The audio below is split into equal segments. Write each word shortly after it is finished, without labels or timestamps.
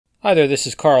Hi there, this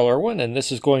is Carl Irwin, and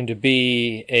this is going to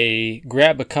be a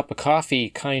grab a cup of coffee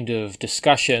kind of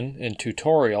discussion and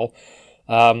tutorial.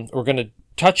 We're going to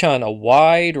touch on a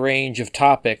wide range of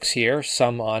topics here,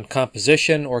 some on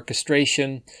composition,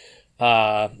 orchestration,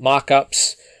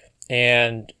 mock-ups,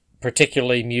 and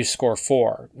particularly Musescore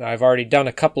 4. Now, I've already done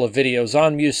a couple of videos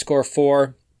on Musescore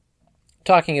 4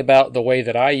 talking about the way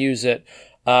that I use it,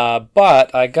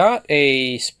 but I got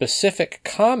a specific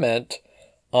comment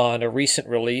on a recent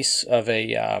release of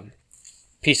a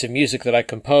piece of music that I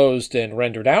composed and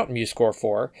rendered out in Musescore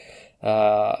 4.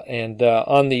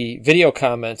 On the video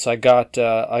comments, I got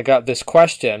this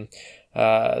question.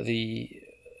 The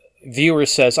viewer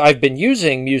says, "I've been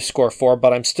using Musescore 4,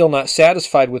 but I'm still not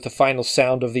satisfied with the final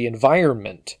sound of the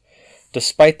environment,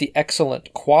 despite the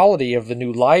excellent quality of the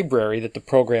new library that the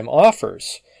program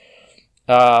offers."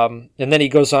 And then he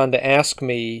goes on to ask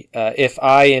me if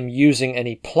I am using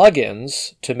any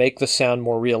plugins to make the sound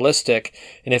more realistic,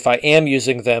 and if I am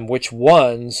using them, which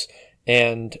ones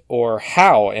and or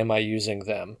how am I using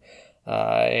them?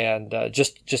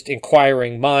 Just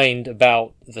inquiring mind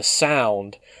about the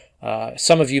sound.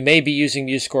 Some of you may be using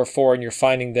Musescore 4 and you're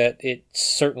finding that it's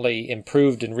certainly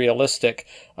improved and realistic,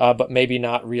 but maybe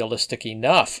not realistic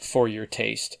enough for your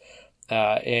taste.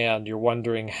 And you're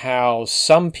wondering how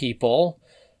some people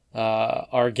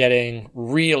are getting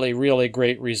really, really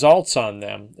great results on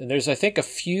them. And there's, I think, a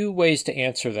few ways to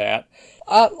answer that.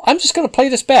 I'm just going to play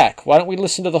this back. Why don't we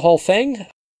listen to the whole thing?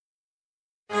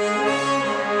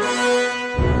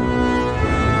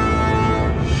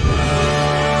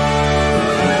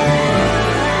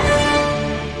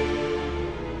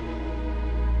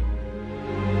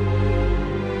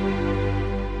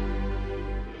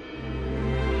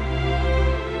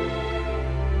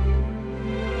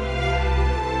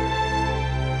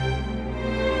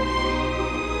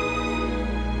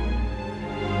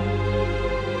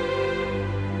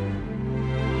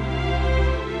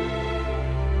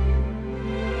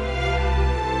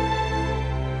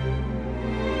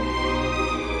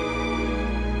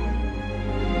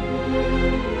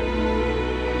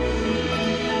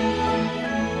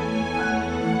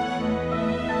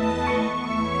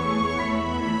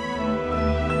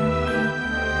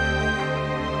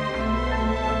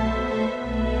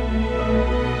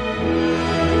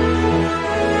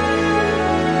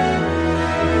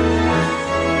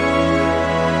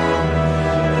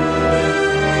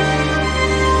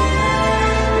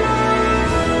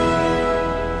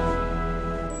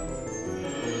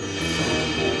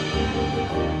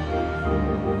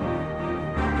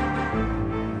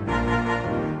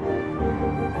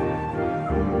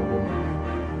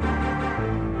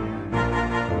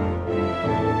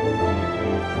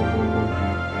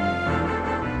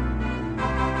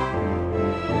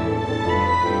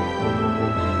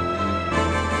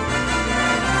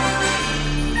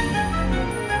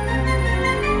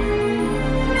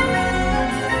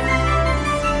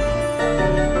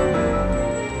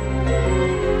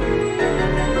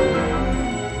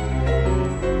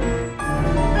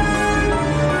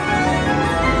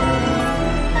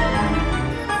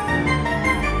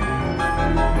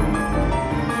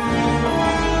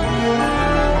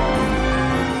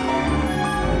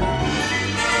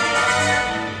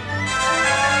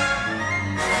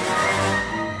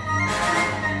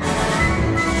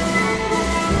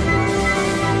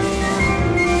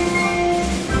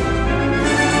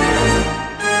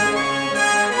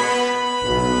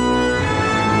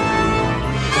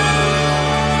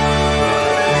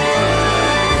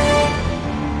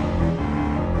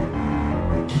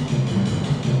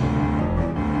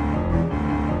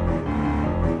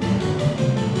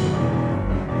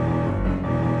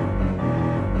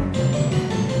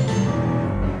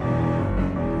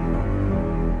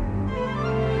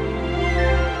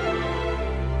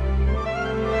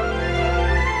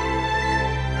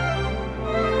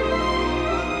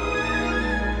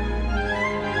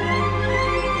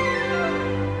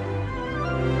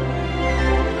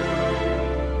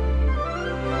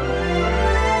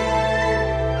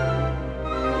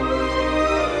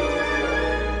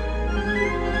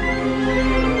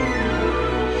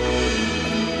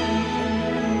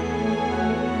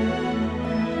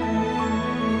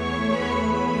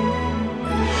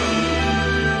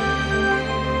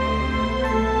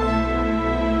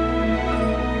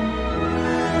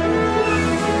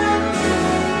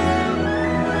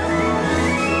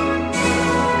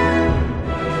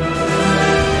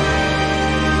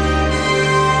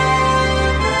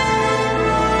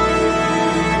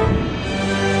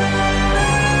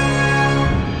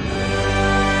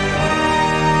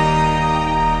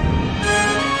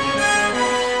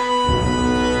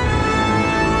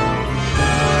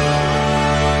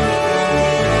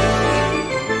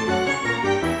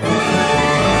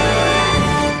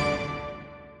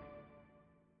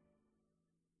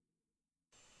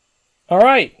 All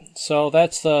right, so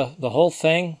that's the whole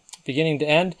thing, beginning to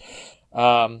end.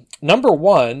 Number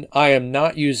one, I am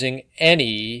not using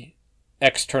any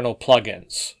external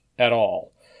plugins at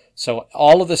all. So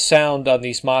all of the sound on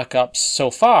these mock-ups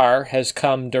so far has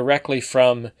come directly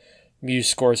from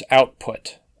Musescore's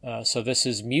output. So this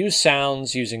is Muse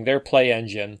Sounds using their Play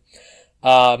engine.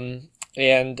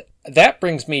 And that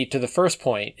brings me to the first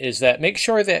point, is that make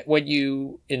sure that when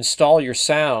you install your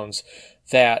sounds,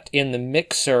 that in the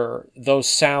mixer, those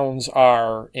sounds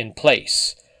are in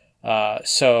place.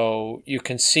 So you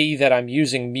can see that I'm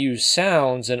using Muse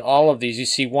Sounds in all of these. You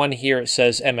see one here, it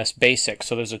says MS Basic.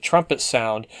 So there's a trumpet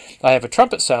sound. I have a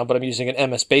trumpet sound, but I'm using an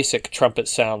MS Basic trumpet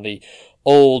sound, the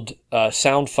old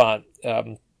sound font,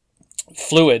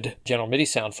 Fluid General MIDI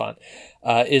sound font,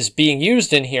 is being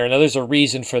used in here. Now there's a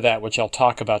reason for that, which I'll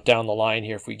talk about down the line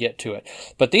here if we get to it.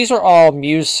 But these are all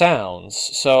Muse sounds.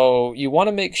 So you want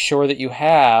to make sure that you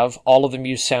have all of the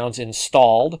Muse sounds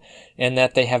installed and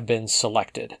that they have been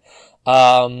selected.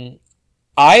 I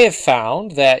have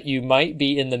found that you might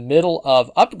be in the middle of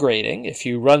upgrading. If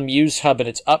you run MuseHub and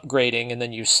it's upgrading and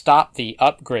then you stop the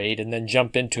upgrade and then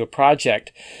jump into a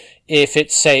project, if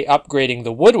it's, say, upgrading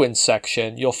the woodwind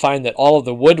section, you'll find that all of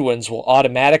the woodwinds will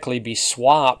automatically be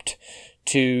swapped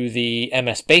to the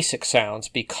MS Basic sounds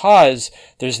because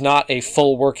there's not a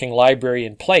full working library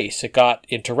in place. It got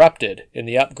interrupted in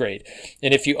the upgrade.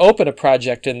 And if you open a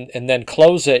project and then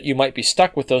close it, you might be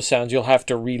stuck with those sounds. You'll have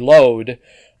to reload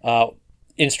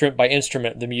instrument by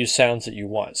instrument the Muse sounds that you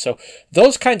want. So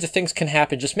those kinds of things can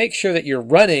happen. Just make sure that you're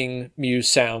running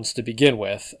Muse sounds to begin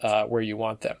with where you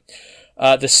want them.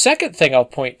 The second thing I'll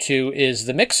point to is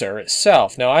the mixer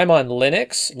itself. Now, I'm on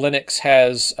Linux. Linux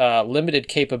has limited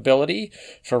capability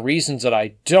for reasons that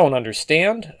I don't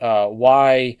understand.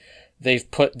 Why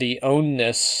they've put the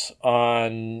onus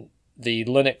on the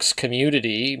Linux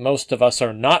community. Most of us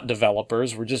are not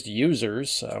developers. We're just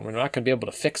users. We're not going to be able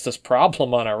to fix this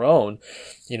problem on our own.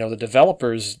 You know, the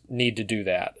developers need to do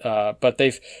that. But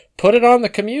they've put it on the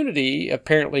community,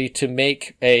 apparently, to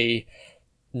make a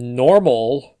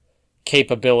normal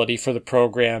capability for the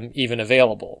program even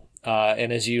available.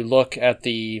 And as you look at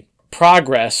the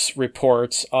progress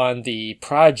reports on the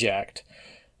project,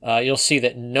 you'll see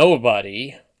that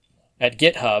nobody at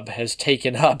GitHub has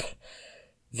taken up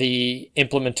the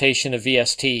implementation of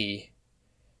VST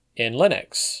in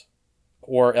Linux,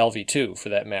 or LV2 for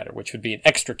that matter, which would be an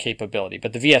extra capability.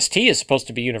 But the VST is supposed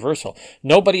to be universal.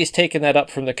 Nobody has taken that up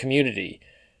from the community.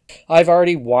 I've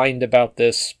already whined about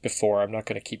this before. I'm not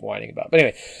going to keep whining about it. But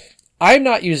anyway, I'm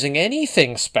not using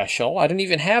anything special. I don't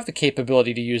even have the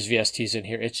capability to use VSTs in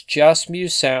here. It's just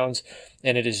Muse Sounds,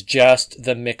 and it is just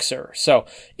the mixer. So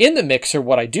in the mixer,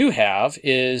 what I do have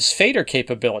is fader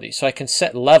capability. So I can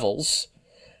set levels,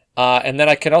 and then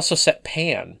I can also set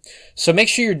pan. So make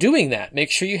sure you're doing that. Make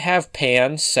sure you have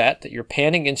pan set, that you're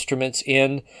panning instruments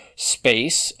in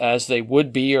space as they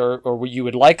would be or you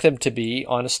would like them to be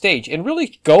on a stage, and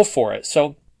really go for it.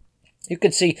 So you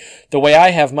can see the way I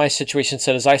have my situation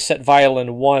set is I set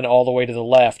violin 1 all the way to the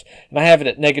left, and I have it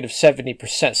at negative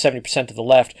 70% to the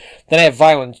left. Then I have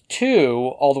violin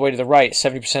 2 all the way to the right,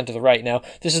 70% to the right. Now,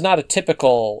 this is not a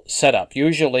typical setup.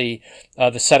 Usually,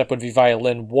 the setup would be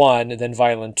violin 1, and then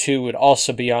violin 2 would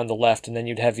also be on the left, and then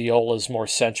you'd have violas more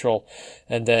central,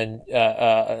 and then,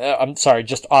 I'm sorry,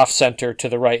 just off-center to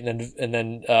the right, and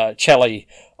then cello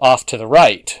off to the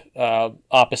right,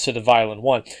 opposite of violin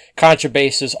 1.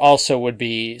 Contrabasses also would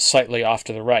be slightly off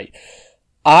to the right.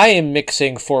 I am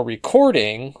mixing for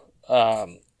recording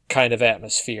kind of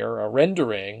atmosphere, a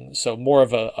rendering, so more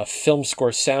of a film score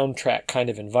soundtrack kind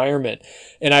of environment.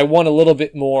 And I want a little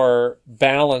bit more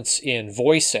balance in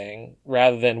voicing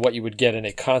rather than what you would get in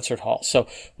a concert hall. So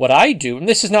what I do, and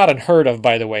this is not unheard of,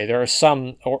 by the way, there are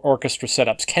some orchestra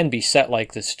setups can be set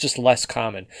like this, just less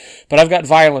common. But I've got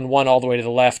violin 1 all the way to the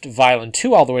left, violin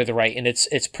 2 all the way to the right, and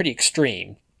it's pretty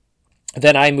extreme.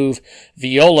 Then I move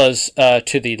violas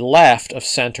to the left of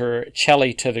center,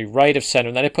 cello to the right of center,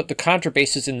 and then I put the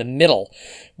contrabasses in the middle,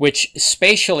 which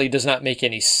spatially does not make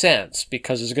any sense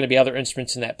because there's going to be other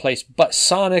instruments in that place. But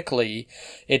sonically,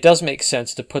 it does make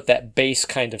sense to put that bass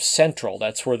kind of central.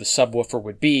 That's where the subwoofer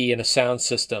would be in a sound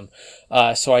system.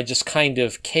 So I just kind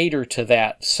of cater to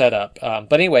that setup.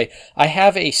 But anyway, I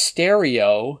have a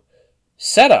stereo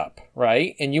setup,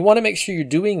 right? And you want to make sure you're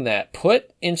doing that.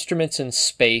 Put instruments in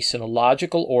space in a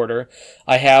logical order.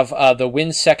 I have the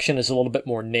wind section is a little bit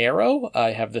more narrow.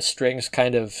 I have the strings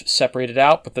kind of separated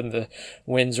out, but then the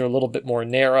winds are a little bit more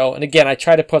narrow. And again, I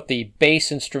try to put the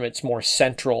bass instruments more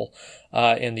central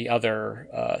in the other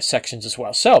sections as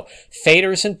well. So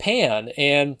faders and pan,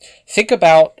 and think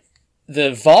about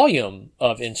the volume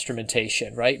of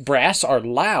instrumentation, right? Brass are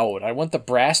loud. I want the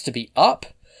brass to be up.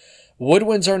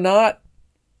 Woodwinds are not.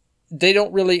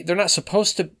 They're not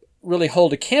supposed to really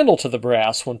hold a candle to the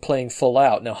brass when playing full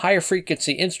out. Now, higher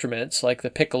frequency instruments like the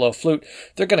piccolo flute,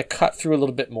 they're going to cut through a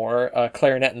little bit more,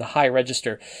 clarinet in the high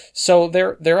register. So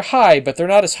they're high, but they're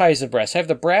not as high as the brass. I have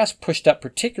the brass pushed up,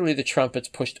 particularly the trumpets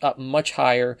pushed up much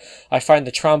higher. I find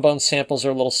the trombone samples are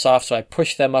a little soft, so I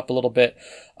push them up a little bit.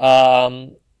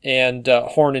 Horn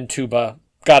and tuba,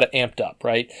 got it amped up,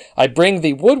 right? I bring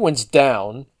the woodwinds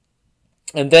down.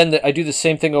 And then I do the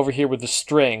same thing over here with the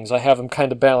strings. I have them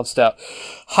kind of balanced out.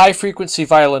 High frequency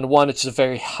violin 1, which is a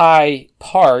very high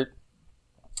part,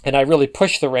 and I really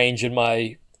push the range in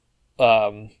my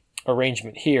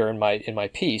arrangement here in my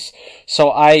piece.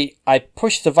 So I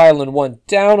push the violin 1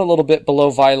 down a little bit below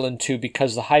violin 2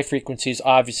 because the high frequency is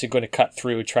obviously going to cut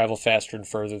through and travel faster and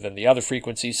further than the other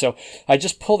frequencies. So I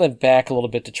just pull them back a little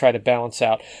bit to try to balance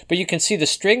out. But you can see the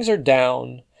strings are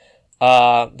down.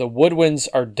 The woodwinds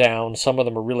are down. Some of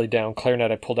them are really down.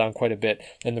 Clarinet I pull down quite a bit.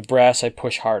 And the brass I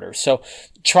push harder. So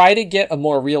try to get a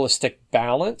more realistic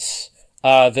balance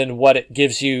than what it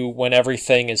gives you when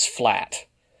everything is flat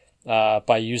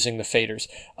by using the faders.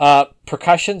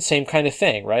 Percussion, same kind of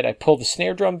thing, right? I pull the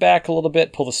snare drum back a little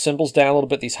bit, pull the cymbals down a little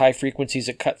bit, these high frequencies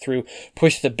that cut through,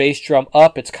 push the bass drum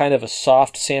up. It's kind of a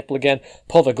soft sample again.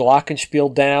 Pull the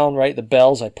glockenspiel down, right? The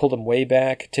bells, I pull them way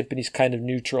back. Timpani's kind of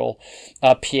neutral.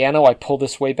 Piano, I pull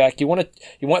this way back. You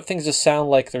want things to sound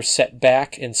like they're set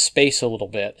back in space a little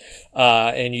bit,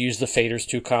 and you use the faders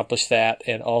to accomplish that,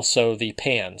 and also the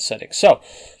pan setting. So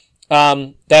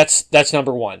that's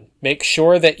number one. Make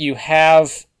sure that you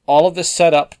have all of this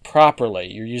set up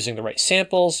properly. You're using the right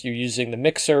samples, you're using the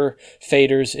mixer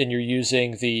faders, and you're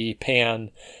using the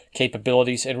pan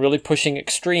capabilities, and really pushing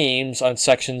extremes on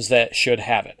sections that should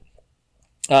have it.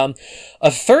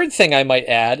 A third thing I might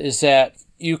add is that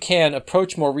you can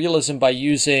approach more realism by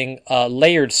using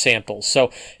layered samples.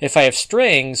 So if I have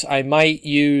strings, I might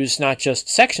use not just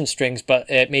section strings, but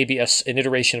maybe an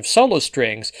iteration of solo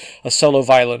strings, a solo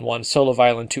violin 1, solo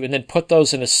violin 2, and then put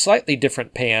those in a slightly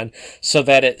different pan so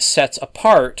that it sets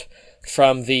apart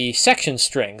from the section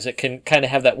strings. It can kind of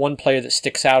have that one player that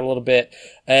sticks out a little bit,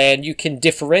 and you can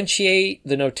differentiate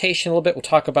the notation a little bit. We'll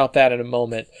talk about that in a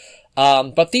moment.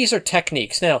 But these are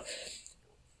techniques. Now,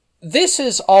 this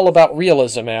is all about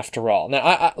realism, after all.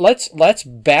 Now, let's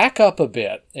back up a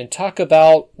bit and talk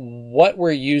about what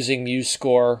we're using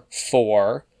Musescore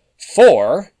for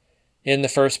in the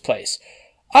first place.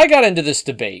 I got into this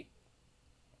debate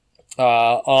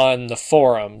on the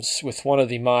forums with one of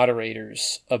the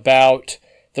moderators about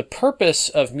the purpose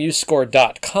of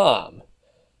Musescore.com,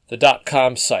 the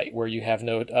 .com site where you have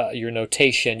your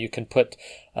notation. You can put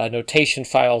notation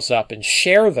files up and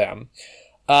share them.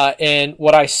 And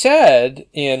what I said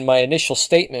in my initial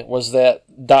statement was that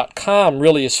 .com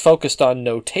really is focused on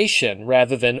notation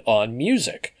rather than on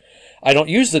music. I don't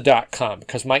use the .com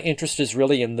because my interest is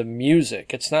really in the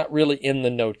music. It's not really in the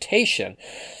notation.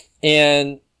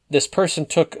 And this person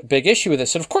took a big issue with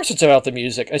this. And of course it's about the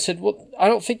music. I said, well, I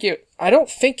don't think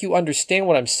you understand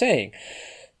what I'm saying.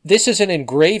 This is an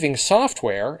engraving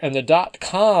software, and the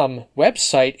 .com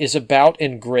website is about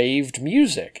engraved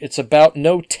music. It's about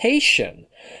notation.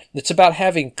 It's about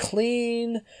having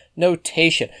clean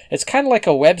notation. It's kind of like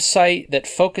a website that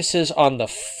focuses on the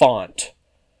font,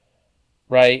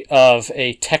 right, of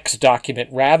a text document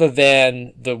rather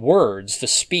than the words, the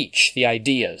speech, the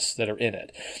ideas that are in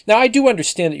it. Now, I do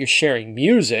understand that you're sharing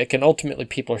music, and ultimately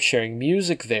people are sharing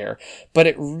music there, but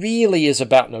it really is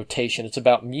about notation. It's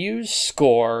about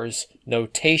Musescore's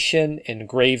notation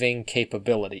engraving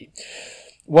capability.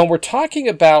 When we're talking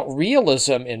about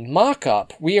realism in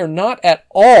mock-up, we are not at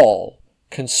all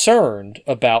concerned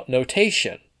about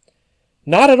notation.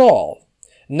 Not at all.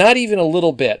 Not even a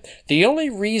little bit. The only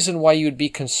reason why you would be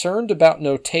concerned about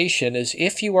notation is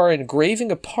if you are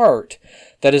engraving a part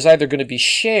that is either going to be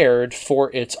shared for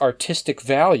its artistic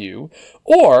value,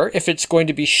 or if it's going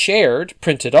to be shared,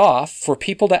 printed off, for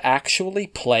people to actually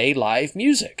play live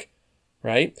music.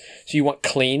 Right? So you want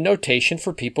clean notation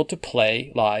for people to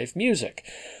play live music.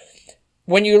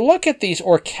 When you look at these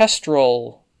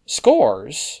orchestral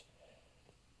scores,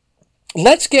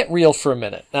 let's get real for a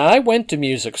minute. Now, I went to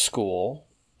music school.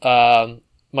 My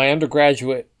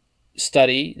undergraduate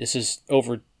study, this is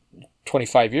over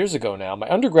 25 years ago now, my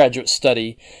undergraduate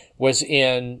study was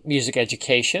in music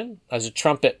education. I was a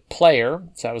trumpet player,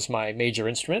 so that was my major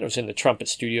instrument. I was in the trumpet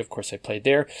studio, of course I played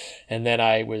there. And then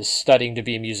I was studying to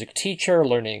be a music teacher,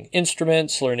 learning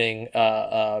instruments, learning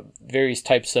various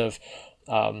types of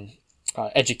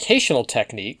educational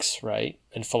techniques, right,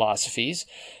 and philosophies.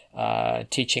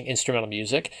 teaching instrumental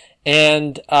music.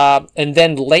 And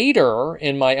then later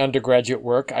in my undergraduate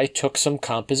work, I took some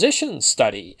composition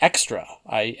study extra.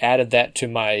 I added that to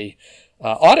my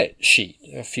audit sheet,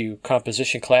 a few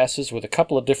composition classes with a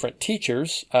couple of different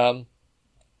teachers.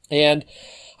 And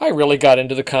I really got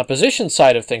into the composition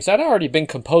side of things. I'd already been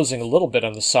composing a little bit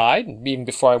on the side, even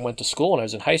before I went to school when I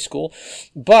was in high school,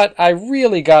 but I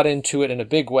really got into it in a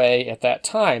big way at that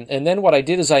time. And then what I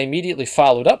did is I immediately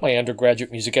followed up my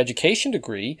undergraduate music education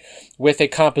degree with a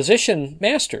composition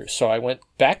master's. So I went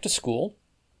back to school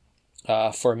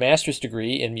for a master's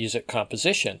degree in music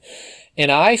composition. And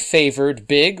I favored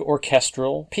big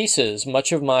orchestral pieces.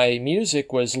 Much of my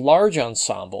music was large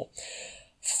ensemble.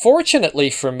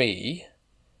 Fortunately for me,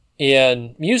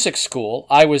 in music school,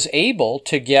 I was able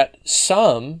to get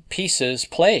some pieces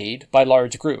played by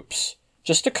large groups,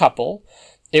 just a couple.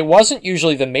 It wasn't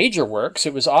usually the major works.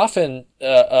 It was often,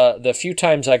 the few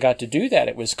times I got to do that,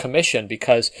 it was commissioned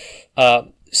because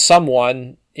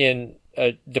someone in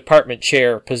a department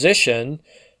chair position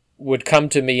would come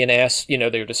to me and ask, they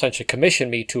would essentially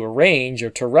commission me to arrange or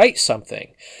to write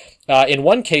something. In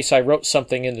one case, I wrote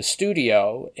something in the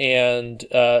studio, and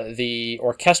the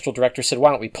orchestral director said,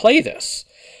 "Why don't we play this?"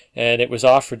 And it was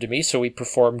offered to me, so we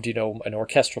performed, an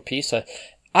orchestral piece.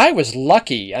 I was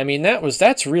lucky. I mean,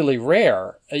 that's really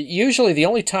rare. Usually, the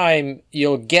only time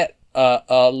you'll get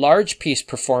a large piece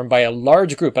performed by a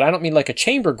large group, and I don't mean like a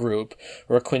chamber group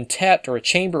or a quintet or a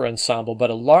chamber ensemble, but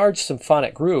a large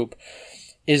symphonic group,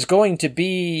 is going to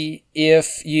be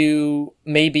if you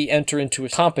maybe enter into a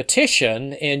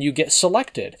competition and you get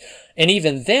selected. And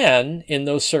even then, in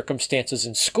those circumstances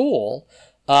in school,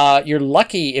 you're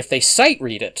lucky if they sight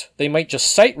read it. They might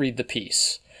just sight read the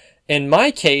piece. In my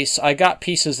case, I got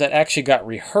pieces that actually got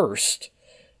rehearsed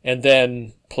and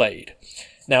then played.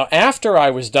 Now, after I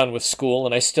was done with school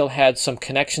and I still had some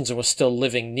connections and was still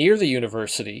living near the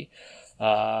university,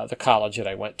 the college that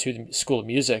I went to, the School of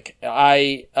Music,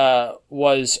 I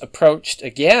was approached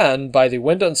again by the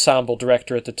wind ensemble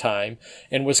director at the time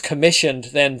and was commissioned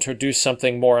then to do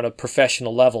something more on a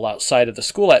professional level outside of the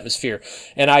school atmosphere.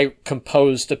 And I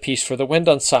composed a piece for the wind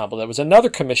ensemble. That was another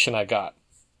commission I got.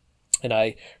 And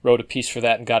I wrote a piece for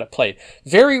that and got it played.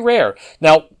 Very rare.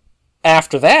 Now,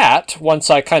 after that,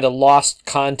 once I kind of lost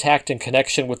contact and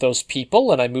connection with those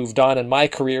people and I moved on in my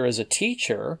career as a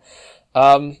teacher,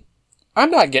 I'm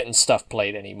not getting stuff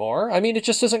played anymore. I mean, it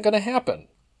just isn't going to happen.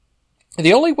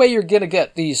 The only way you're going to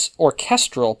get these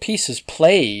orchestral pieces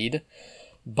played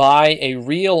by a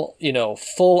real,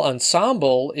 full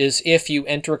ensemble is if you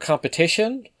enter a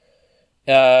competition,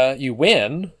 you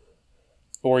win,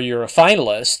 or you're a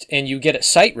finalist, and you get it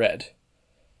sight read.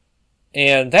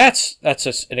 And that's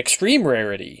an extreme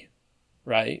rarity,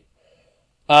 right?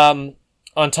 On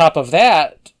top of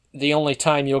that, the only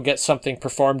time you'll get something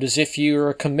performed is if you're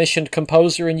a commissioned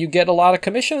composer and you get a lot of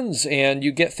commissions and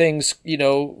you get things,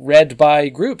 read by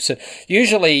groups. And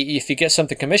usually, if you get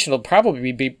something commissioned, it'll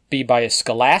probably be by a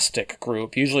scholastic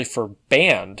group, usually for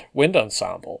band, wind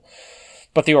ensemble.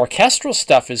 But the orchestral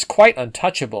stuff is quite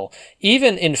untouchable.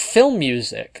 Even in film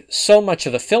music, so much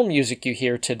of the film music you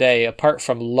hear today, apart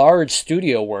from large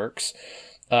studio works,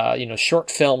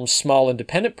 short films, small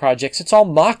independent projects, it's all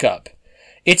mock-up.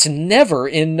 It's never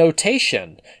in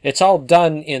notation. It's all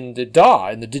done in the DAW,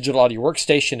 in the digital audio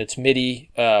workstation. It's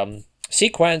MIDI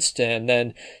sequenced, and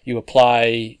then you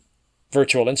apply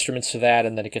virtual instruments to that,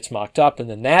 and then it gets mocked up, and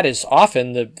then that is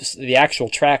often the actual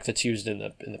track that's used in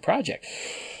the project.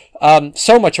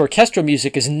 So much orchestral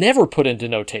music is never put into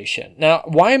notation. Now,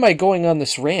 why am I going on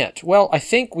this rant? Well, I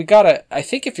think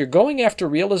if you're going after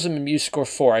realism in Musescore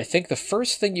 4, I think the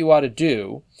first thing you ought to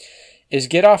do is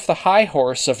get off the high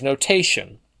horse of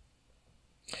notation.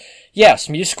 Yes,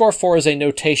 Musescore 4 is a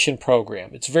notation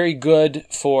program. It's very good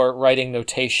for writing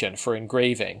notation, for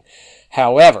engraving.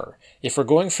 However, if we're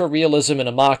going for realism in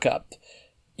a mock-up,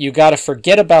 you got to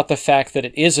forget about the fact that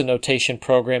it is a notation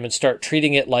program and start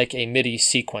treating it like a MIDI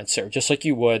sequencer, just like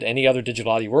you would any other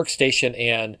digital audio workstation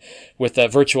and with the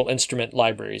virtual instrument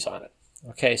libraries on it.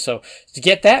 Okay, so to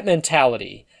get that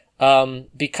mentality,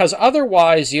 because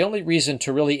otherwise the only reason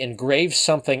to really engrave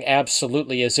something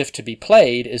absolutely as if to be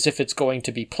played is if it's going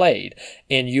to be played.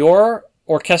 And your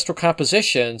orchestral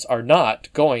compositions are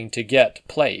not going to get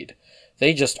played.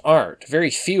 They just aren't.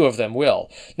 Very few of them will.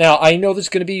 Now, I know there's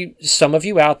going to be some of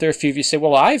you out there, a few of you say,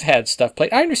 well, I've had stuff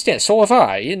played. I understand. So have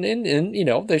I. And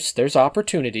there's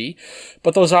opportunity.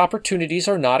 But those opportunities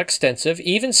are not extensive.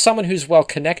 Even someone who's well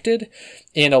connected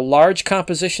in a large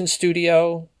composition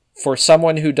studio, for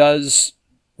someone who does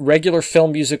regular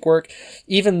film music work,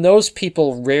 even those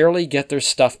people rarely get their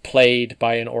stuff played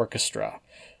by an orchestra.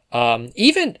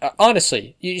 Even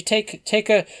honestly, you take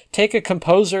a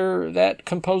composer that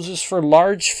composes for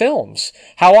large films.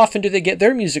 How often do they get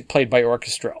their music played by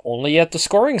orchestra? Only at the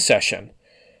scoring session.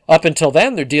 Up until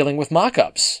then, they're dealing with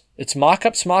mock-ups. It's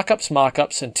mock-ups, mock-ups,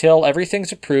 mock-ups until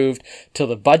everything's approved, till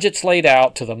the budget's laid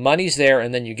out, till the money's there,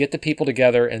 and then you get the people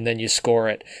together, and then you score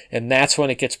it, and that's when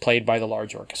it gets played by the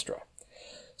large orchestra.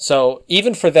 So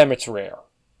even for them, it's rare.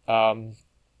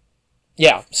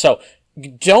 Yeah, so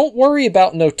don't worry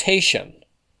about notation.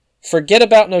 Forget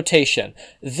about notation.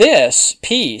 This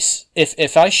piece,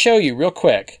 if I show you real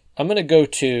quick, I'm going to go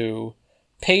to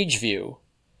page view,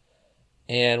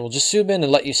 and we'll just zoom in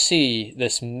and let you see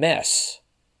this mess.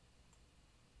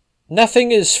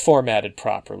 Nothing is formatted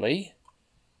properly.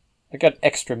 I got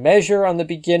extra measure on the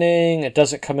beginning. It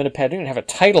doesn't come in a pad. I don't even have a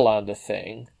title on the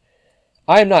thing.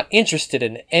 I am not interested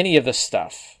in any of the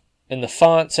stuff, in the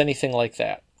fonts, anything like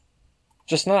that.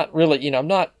 Just not really, I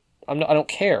don't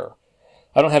care.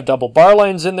 I don't have double bar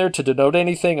lines in there to denote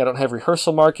anything. I don't have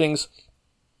rehearsal markings.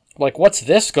 Like, what's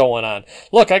this going on?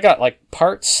 Look, I got like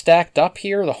parts stacked up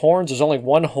here. The horns, there's only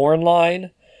one horn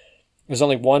line. There's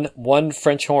only one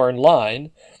French horn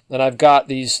line. And I've got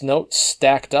these notes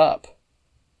stacked up.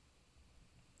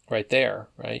 Right there,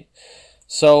 right?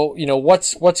 So,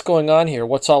 what's going on here?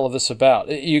 What's all of this about?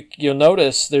 You'll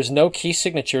notice there's no key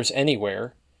signatures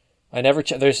anywhere.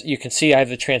 You can see I have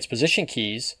the transposition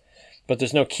keys, but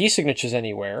there's no key signatures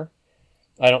anywhere.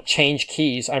 I don't change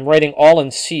keys. I'm writing all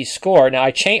in C score. Now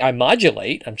I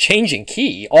modulate. I'm changing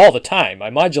key all the time. I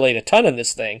modulate a ton in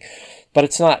this thing, but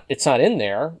it's not in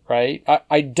there, right?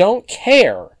 I don't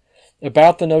care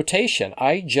about the notation.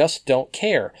 I just don't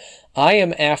care. I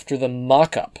am after the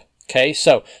mock-up. Okay,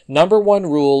 so number one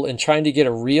rule in trying to get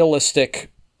a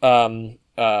realistic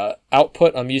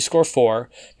output on Musescore 4,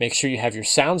 make sure you have your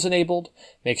sounds enabled,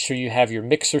 make sure you have your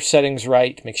mixer settings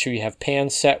right, make sure you have pan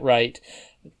set right.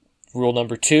 Rule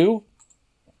number 2,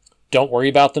 don't worry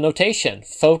about the notation.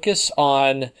 Focus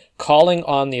on calling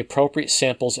on the appropriate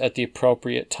samples at the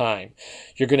appropriate time.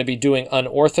 You're going to be doing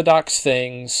unorthodox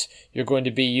things. You're going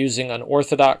to be using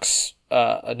unorthodox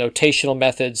notational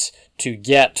methods to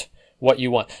get what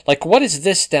you want. Like, what is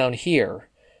this down here?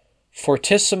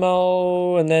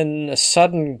 Fortissimo, and then a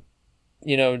sudden,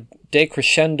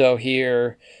 decrescendo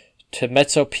here to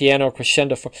mezzo piano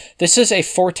crescendo. This is a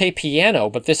forte piano,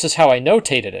 but this is how I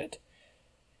notated it.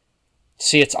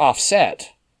 See, it's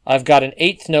offset. I've got an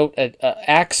eighth note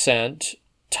accent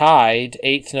tied,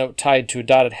 eighth note tied to a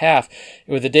dotted half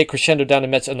with a decrescendo down to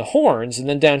mezzo and the horns, and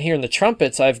then down here in the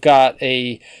trumpets, I've got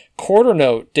a quarter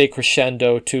note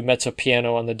decrescendo to mezzo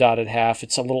piano on the dotted half.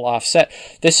 It's a little offset.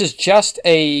 This is just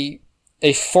a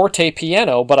forte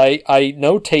piano, but I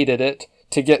notated it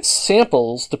to get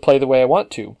samples to play the way I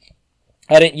want to.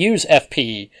 I didn't use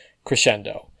FP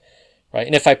crescendo, right?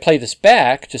 And if I play this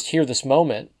back, just hear this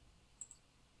moment.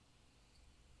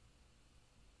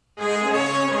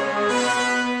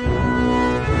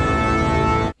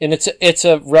 And it's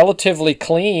a relatively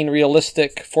clean,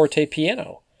 realistic forte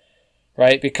piano,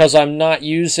 right? Because I'm not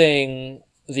using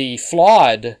the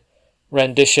flawed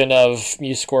rendition of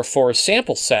Musescore 4's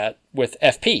sample set with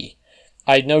FP.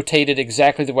 I notated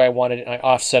exactly the way I wanted it, and I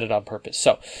offset it on purpose.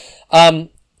 So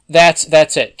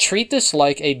that's it. Treat this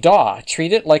like a DAW.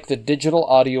 Treat it like the digital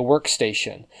audio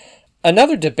workstation.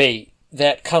 Another debate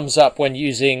that comes up when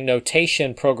using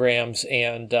notation programs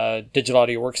and digital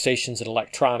audio workstations and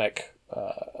electronic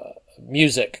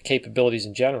music capabilities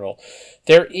in general,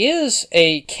 there is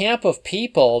a camp of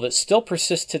people that still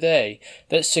persists today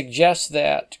that suggests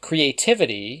that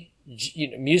creativity,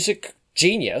 music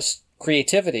genius,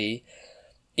 creativity,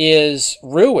 is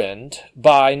ruined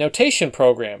by notation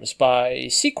programs, by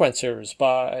sequencers,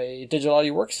 by digital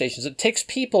audio workstations. It takes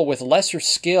people with lesser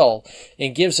skill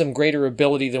and gives them greater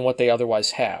ability than what they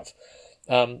otherwise have.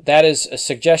 That is a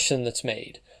suggestion that's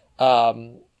made.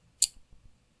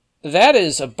 That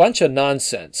is a bunch of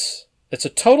nonsense. It's a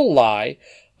total lie.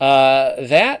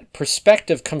 That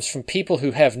perspective comes from people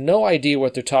who have no idea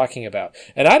what they're talking about.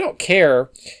 And I don't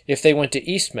care if they went to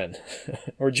Eastman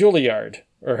or Juilliard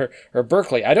or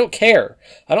Berkeley. I don't care.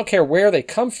 I don't care where they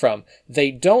come from. They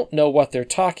don't know what they're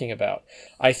talking about.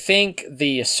 I think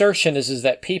the assertion is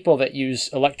that people that use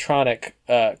electronic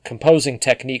composing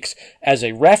techniques as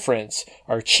a reference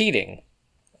are cheating.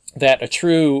 That a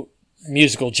true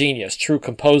musical genius, true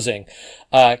composing,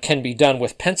 can be done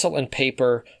with pencil and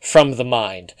paper from the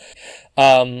mind.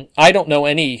 I don't know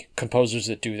any composers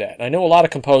that do that. I know a lot of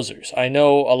composers. I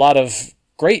know a lot of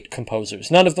great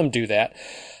composers. None of them do that.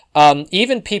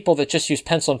 Even people that just use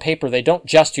pencil and paper, they don't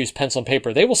just use pencil and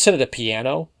paper. They will sit at a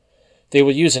piano. They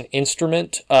will use an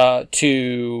instrument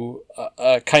to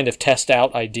kind of test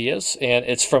out ideas, and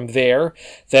it's from there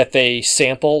that they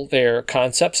sample their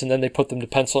concepts, and then they put them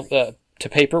to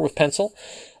paper with pencil.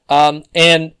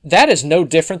 And that is no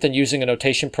different than using a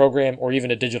notation program or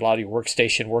even a digital audio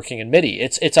workstation working in MIDI.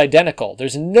 It's identical.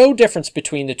 There's no difference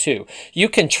between the two. You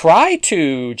can try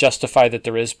to justify that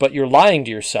there is, but you're lying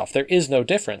to yourself. There is no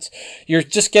difference. You're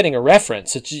just getting a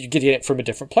reference. You're getting it from a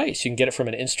different place. You can get it from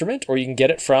an instrument, or you can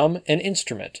get it from an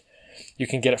instrument. You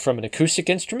can get it from an acoustic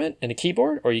instrument and a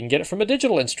keyboard, or you can get it from a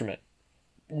digital instrument.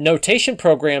 Notation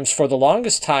programs for the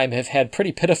longest time have had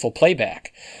pretty pitiful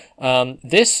playback.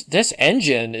 This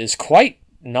engine is quite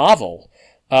novel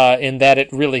in that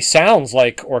it really sounds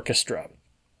like Orchestra.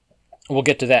 We'll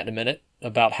get to that in a minute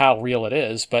about how real it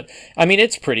is, but I mean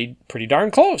it's pretty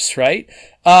darn close, right?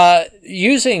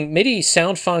 Using MIDI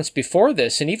sound fonts before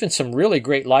this, and even some really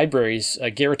great libraries,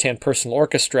 Garritan Personal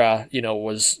Orchestra,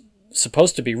 was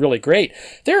supposed to be really great.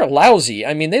 They're lousy.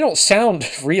 I mean, they don't sound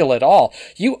real at all.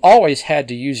 You always had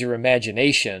to use your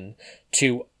imagination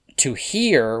to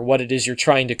hear what it is you're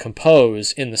trying to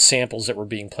compose in the samples that were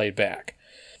being played back.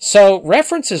 So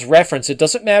reference is reference. It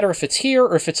doesn't matter if it's here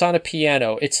or if it's on a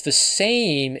piano. It's the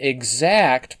same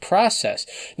exact process.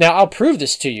 Now, I'll prove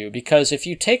this to you, because if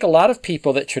you take a lot of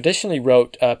people that traditionally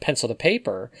wrote pencil to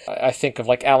paper, I think of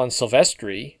like Alan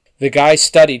Silvestri. The guy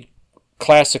studied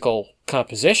classical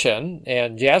composition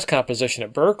and jazz composition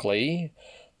at Berkeley,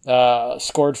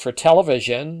 scored for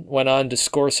television, went on to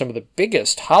score some of the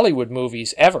biggest Hollywood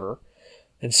movies ever,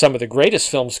 and some of the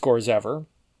greatest film scores ever,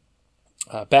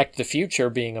 Back to the Future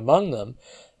being among them.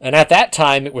 And at that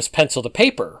time, it was pencil to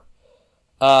paper.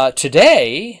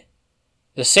 Today,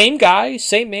 the same guy,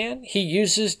 same man, he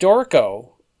uses Dorico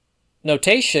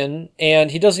notation,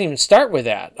 and he doesn't even start with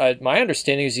that. My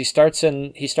understanding is he starts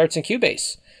in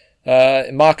Cubase.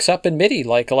 Mocks up in MIDI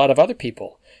like a lot of other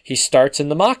people. He starts in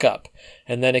the mock-up,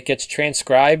 and then it gets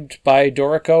transcribed by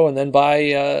Dorico, and then by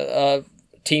a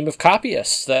team of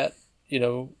copyists that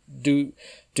do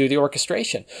the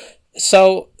orchestration.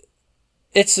 So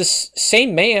it's the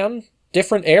same man,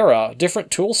 different era,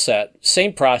 different tool set,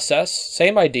 same process,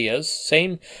 same ideas,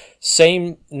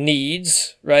 same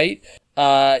needs, right?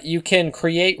 You can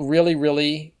create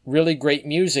really great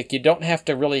music. You don't have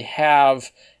to really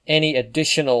have any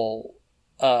additional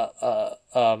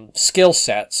skill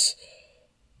sets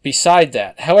beside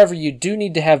that. However, you do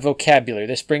need to have vocabulary.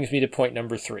 This brings me to point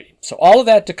number 3. So all of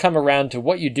that to come around to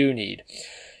what you do need.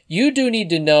 You do need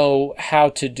to know how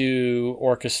to do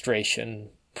orchestration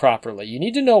properly. You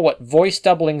need to know what voice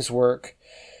doublings work.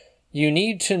 You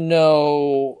need to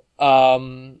know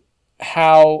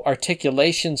how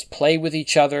articulations play with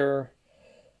each other.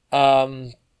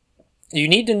 You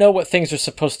need to know what things are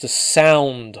supposed to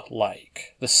sound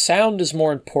like. The sound is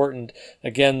more important,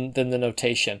 again, than the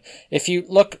notation. If you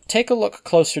take a look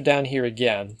closer down here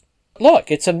again.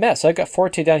 Look, it's a mess. I've got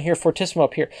forte down here, fortissimo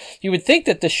up here. You would think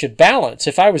that this should balance.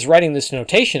 If I was writing this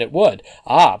notation, it would.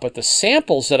 But the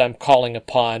samples that I'm calling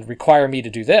upon require me to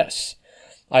do this.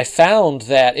 I found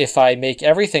that if I make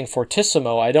everything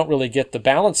fortissimo, I don't really get the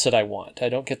balance that I want. I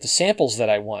don't get the samples that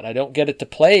I want. I don't get it to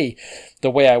play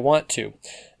the way I want to.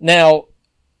 Now,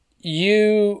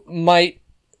 you might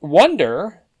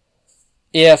wonder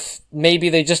if maybe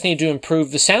they just need to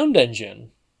improve the sound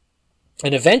engine.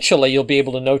 And eventually you'll be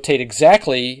able to notate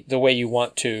exactly the way you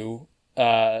want to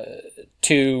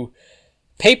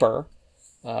paper,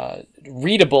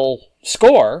 readable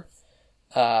score,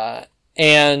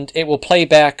 and it will play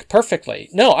back perfectly.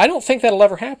 No, I don't think that'll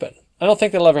ever happen. I'll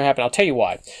tell you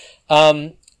why.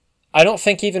 I don't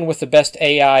think even with the best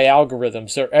AI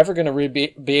algorithms, they're ever going to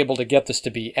be able to get this to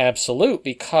be absolute,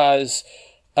 because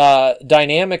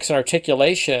dynamics and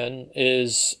articulation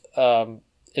is,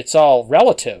 it's all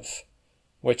relative,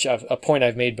 which a point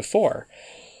I've made before.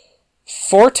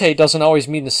 Forte doesn't always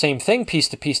mean the same thing piece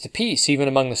to piece to piece, even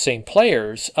among the same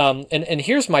players. And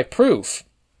here's my proof.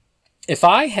 If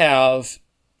I have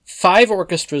 5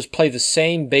 orchestras play the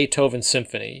same Beethoven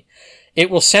symphony, it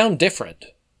will sound different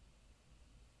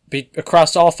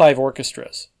across all 5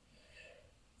 orchestras.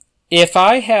 If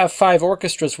I have 5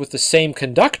 orchestras with the same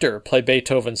conductor play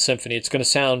Beethoven's symphony, it's going to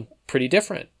sound pretty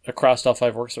different across all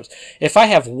 5 orchestras. If I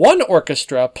have one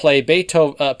orchestra play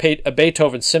a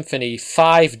Beethoven symphony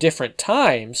 5 different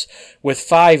times with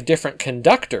 5 different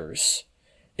conductors,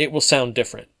 it will sound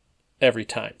different every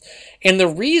time. And the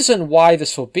reason why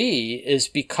this will be is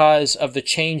because of the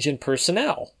change in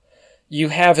personnel. You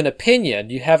have an opinion,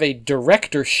 you have a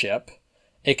directorship,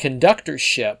 a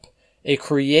conductorship, a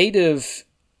creative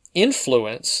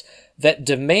influence that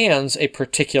demands a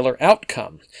particular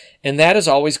outcome. And that is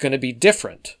always going to be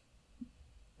different,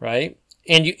 right?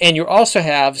 And you also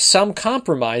have some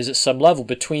compromise at some level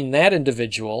between that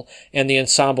individual and the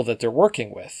ensemble that they're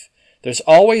working with. There's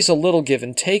always a little give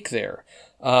and take there.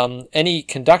 Any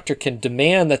conductor can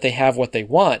demand that they have what they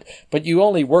want, but you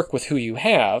only work with who you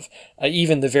have,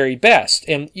 even the very best.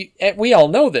 And we all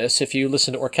know this. If you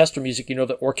listen to orchestral music, you know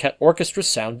that orchestras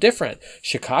sound different.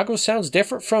 Chicago sounds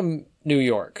different from New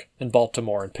York and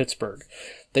Baltimore and Pittsburgh.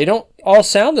 They don't all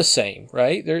sound the same,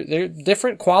 right? They're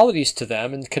different qualities to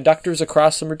them, and conductors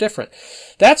across them are different.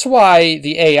 That's why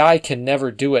the AI can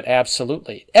never do it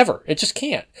absolutely, ever. It just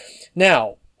can't.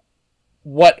 Now,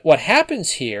 what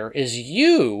happens here is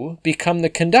you become the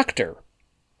conductor.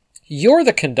 You're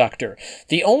the conductor.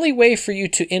 The only way for you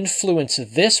to influence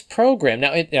this program,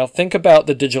 now think about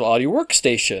the digital audio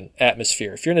workstation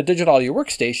atmosphere. If you're in a digital audio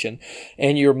workstation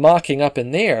and you're mocking up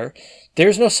in there,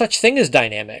 there's no such thing as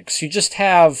dynamics. You just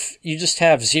have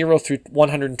 0 through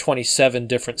 127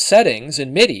 different settings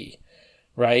in MIDI,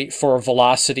 right? For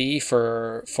velocity,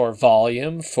 for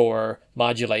volume, for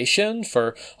modulation,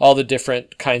 for all the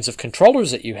different kinds of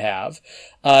controllers that you have.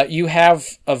 You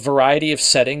have a variety of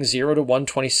settings, 0 to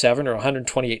 127 or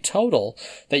 128 total,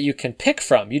 that you can pick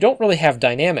from. You don't really have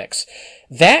dynamics.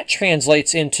 That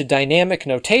translates into dynamic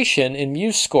notation in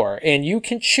Musescore, and you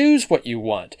can choose what you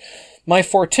want. My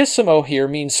fortissimo here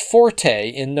means forte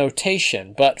in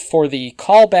notation, but for the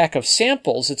callback of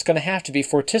samples, it's going to have to be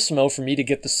fortissimo for me to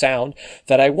get the sound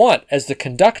that I want. As the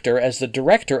conductor, as the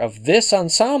director of this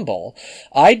ensemble,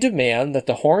 I demand that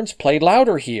the horns play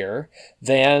louder here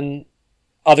than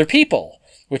other people,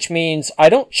 which means I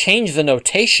don't change the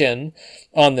notation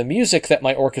on the music that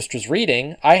my orchestra's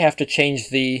reading. I have to change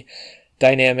the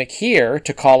dynamic here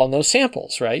to call on those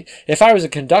samples, right? If I was a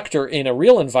conductor in a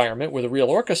real environment with a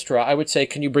real orchestra, I would say,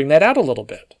 can you bring that out a little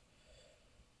bit?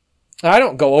 I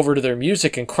don't go over to their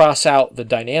music and cross out the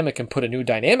dynamic and put a new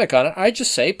dynamic on it. I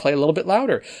just say, play a little bit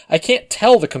louder. I can't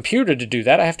tell the computer to do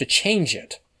that. I have to change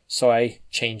it. So I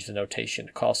change the notation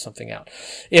to call something out.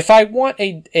 If I want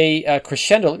a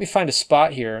crescendo, let me find a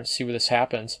spot here and see where this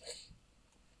happens.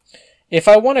 If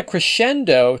I want a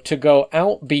crescendo to go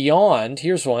out beyond,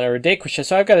 here's one, or a decrescendo.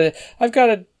 So I've got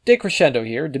a decrescendo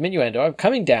here, diminuendo. I'm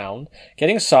coming down,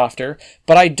 getting softer,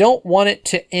 but I don't want it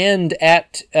to end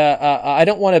at, I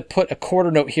don't want to put a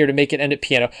quarter note here to make it end at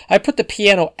piano. I put the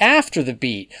piano after the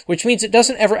beat, which means it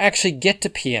doesn't ever actually get to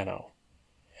piano.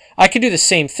 I can do the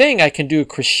same thing. I can do a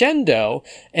crescendo,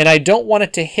 and I don't want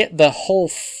it to hit the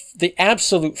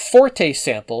absolute forte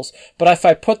samples, but if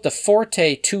I put the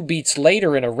forte 2 beats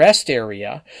later in a rest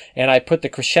area, and I put the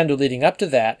crescendo leading up to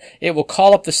that, it will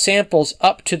call up the samples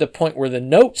up to the point where the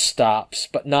note stops,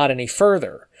 but not any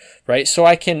further, right? So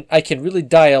I can really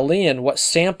dial in what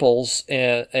samples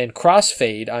and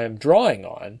crossfade I am drawing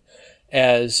on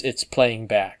as it's playing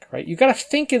back, right? You got to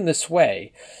think in this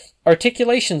way.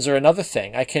 Articulations are another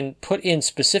thing. I can put in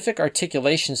specific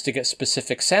articulations to get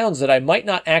specific sounds that I might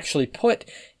not actually put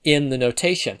in the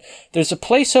notation. There's a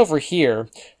place over here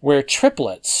where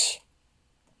triplets,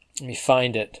 let me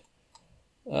find it.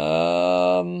 So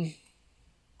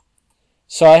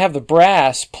I have the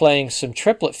brass playing some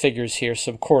triplet figures here,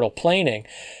 some chordal planing.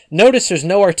 Notice there's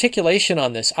no articulation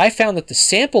on this. I found that the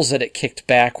samples that it kicked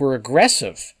back were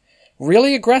aggressive.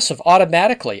 Really aggressive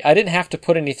automatically. I didn't have to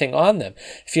put anything on them.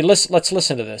 If you listen, let's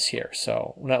listen to this here.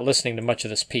 So we're not listening to much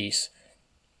of this piece.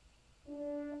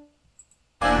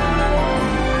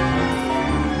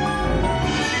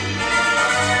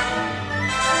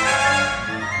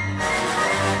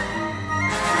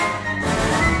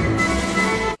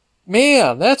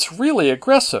 Man, that's really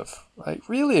aggressive, right?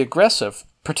 Really aggressive,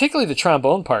 particularly the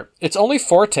trombone part. It's only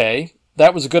forte.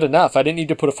 That was good enough. I didn't need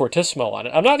to put a fortissimo on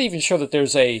it. I'm not even sure that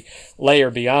there's a layer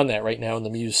beyond that right now in the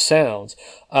Muse sounds.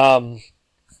 But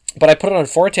I put it on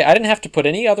forte. I didn't have to put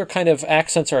any other kind of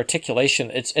accents or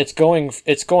articulation. It's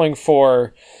going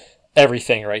for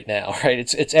everything right now, right?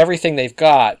 It's everything they've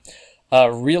got.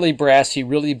 Really brassy,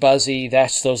 really buzzy.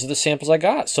 Those are the samples I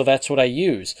got, so that's what I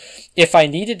use. If I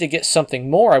needed to get something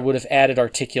more, I would have added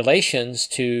articulations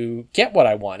to get what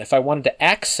I want. If I wanted to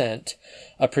accent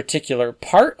a particular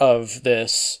part of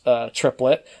this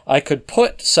triplet, I could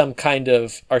put some kind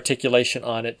of articulation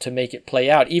on it to make it play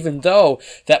out, even though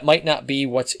that might not be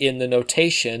what's in the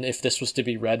notation if this was to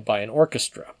be read by an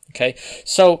orchestra. Okay,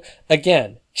 so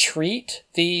again, treat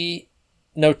the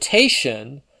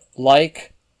notation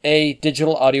like a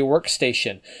digital audio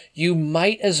workstation. You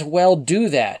might as well do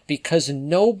that because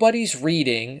nobody's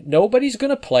going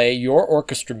to play your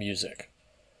orchestra music.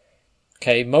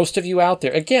 Okay, most of you out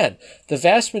there, again, the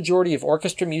vast majority of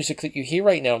orchestra music that you hear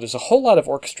right now, there's a whole lot of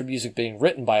orchestra music being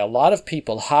written by a lot of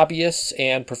people, hobbyists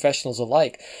and professionals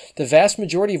alike. The vast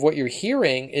majority of what you're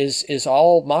hearing is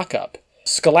all mock-up.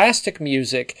 Scholastic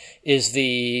music is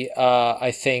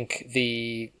I think,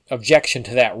 the objection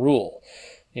to that rule.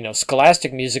 You know,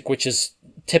 scholastic music, which is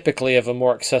typically of a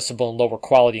more accessible and lower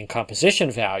quality and composition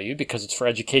value because it's for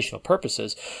educational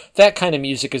purposes, that kind of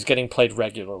music is getting played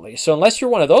regularly. So unless you're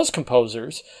one of those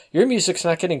composers, your music's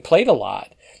not getting played a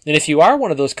lot. And if you are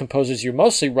one of those composers, you're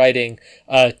mostly writing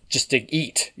just to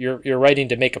eat. You're writing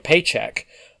to make a paycheck,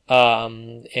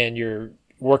 and you're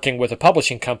working with a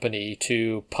publishing company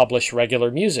to publish regular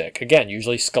music. Again,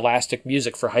 usually scholastic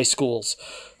music for high schools,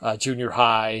 junior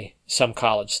high, some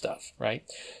college stuff, right?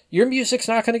 Your music's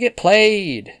not going to get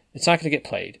played. It's not going to get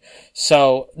played.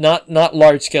 So not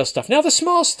large-scale stuff. Now, the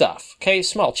small stuff, okay,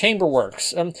 small, chamber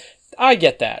works. I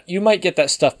get that. You might get that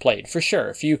stuff played, for sure.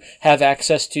 If you have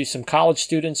access to some college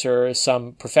students or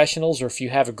some professionals, or if you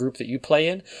have a group that you play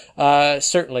in,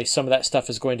 certainly some of that stuff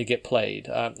is going to get played.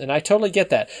 And I totally get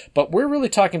that. But we're really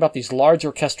talking about these large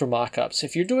orchestral mock-ups.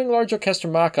 If you're doing large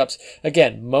orchestral mock-ups,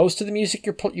 again, most of the music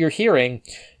you're hearing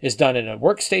is done in a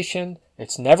workstation.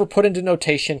 It's never put into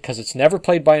notation because it's never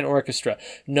played by an orchestra.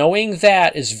 Knowing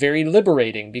that is very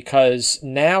liberating because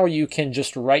now you can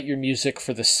just write your music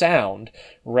for the sound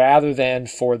rather than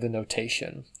for the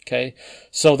notation. Okay,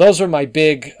 so those are my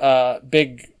big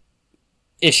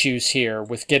issues here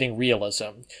with getting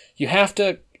realism. You have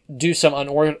to do some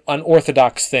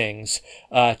unorthodox things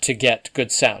to get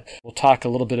good sound. We'll talk a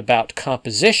little bit about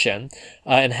composition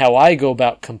and how I go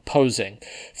about composing.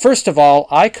 First of all,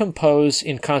 I compose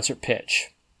in concert pitch.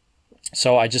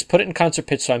 So I just put it in concert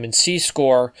pitch, so I'm in C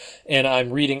score, and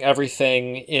I'm reading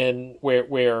everything in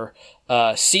where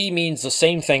C means the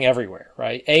same thing everywhere,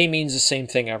 right? A means the same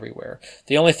thing everywhere.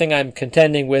 The only thing I'm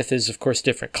contending with is, of course,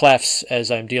 different clefs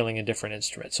as I'm dealing in different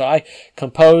instruments. So I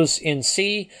compose in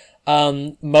C.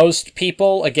 Most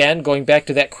people, again, going back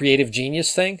to that creative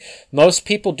genius thing, most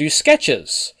people do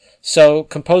sketches. So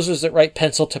composers that write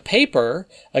pencil to paper,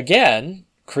 again,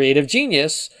 creative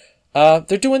genius,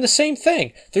 they're doing the same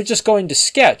thing. They're just going to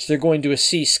sketch. They're going to a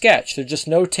C sketch. They're just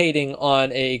notating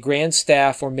on a grand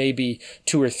staff or maybe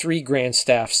 2 or 3 grand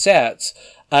staff sets.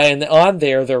 And on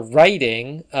there, they're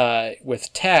writing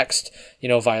with text, you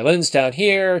know, violins down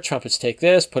here, trumpets take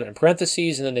this, put it in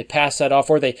parentheses, and then they pass that off,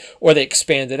 or they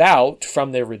expand it out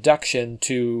from their reduction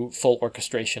to full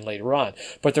orchestration later on.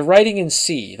 But they're writing in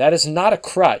C. That is not a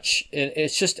crutch.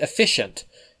 It's just efficient.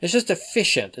 It's just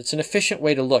efficient. It's an efficient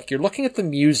way to look. You're looking at the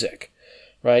music,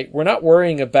 right? We're not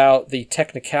worrying about the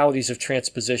technicalities of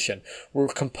transposition. We're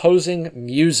composing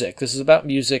music. This is about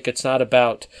music. It's not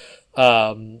about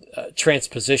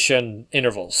transposition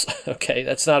intervals. Okay,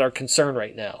 that's not our concern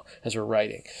right now as we're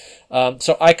writing.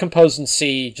 So I compose in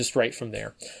C, just right from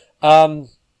there.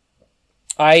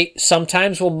 I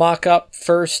sometimes will mock up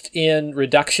first in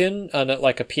reduction,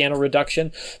 like a piano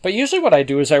reduction, but usually what I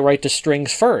do is I write the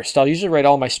strings first. I'll usually write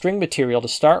all my string material to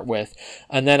start with,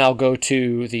 and then I'll go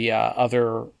to the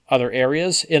other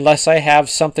areas, unless I have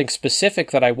something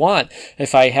specific that I want.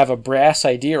 If I have a brass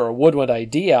idea or a woodwind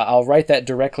idea, I'll write that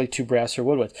directly to brass or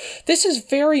woodwind. This is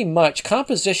very much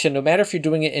composition, no matter if you're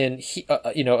doing it in,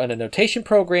 in a notation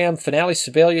program, Finale,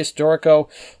 Sibelius, Dorico,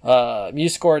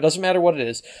 Musescore, it doesn't matter what it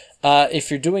is.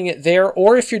 If you're doing it there,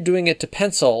 or if you're doing it to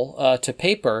pencil, to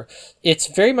paper, it's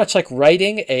very much like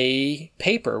writing a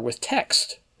paper with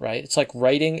text, right? It's like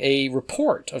writing a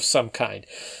report of some kind.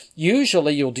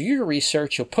 Usually you'll do your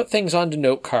research, you'll put things onto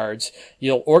note cards,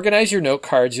 you'll organize your note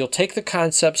cards, you'll take the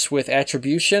concepts with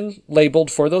attribution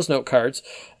labeled for those note cards,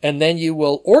 and then you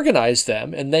will organize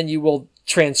them, and then you will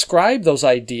transcribe those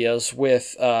ideas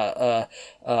with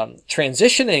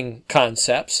transitioning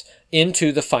concepts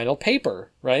into the final paper,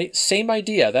 right? Same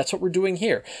idea. That's what we're doing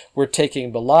here. We're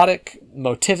taking melodic,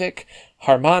 motivic,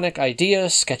 harmonic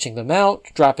ideas, sketching them out,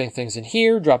 dropping things in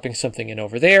here, dropping something in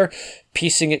over there,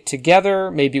 piecing it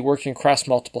together, maybe working across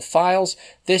multiple files.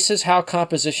 This is how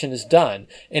composition is done,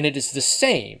 and it is the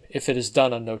same if it is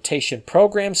done on notation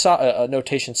program, a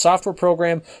notation software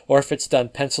program, or if it's done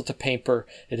pencil to paper.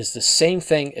 It is the same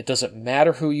thing. It doesn't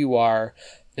matter who you are.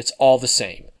 It's all the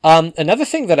same. Another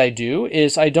thing that I do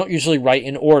is I don't usually write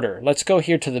in order. Let's go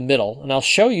here to the middle, and I'll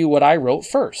show you what I wrote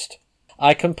first.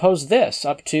 I composed this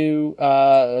up to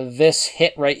this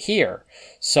hit right here.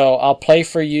 So I'll play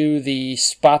for you the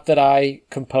spot that I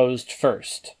composed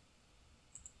first.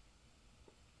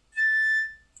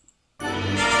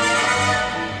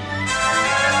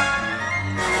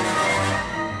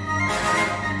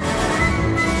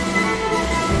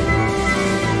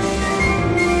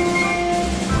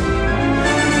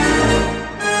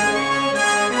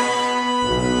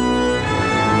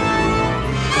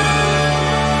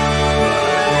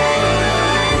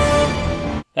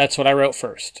 That's what I wrote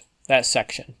first, that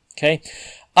section. Okay.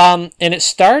 And it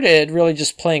started really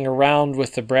just playing around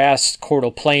with the brass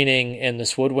chordal planing and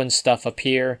this woodwind stuff up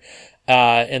here,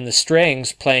 and the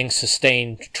strings playing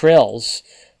sustained trills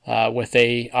with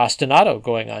a ostinato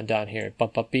going on down here.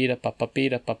 Ba-ba-bida,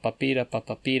 ba-ba-bida, ba-ba-bida,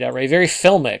 ba-ba-bida, right? Very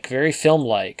filmic, very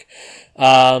film-like.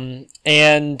 And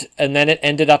then it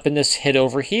ended up in this hit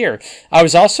over here. I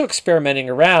was also experimenting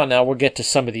around. Now we'll get to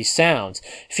some of these sounds.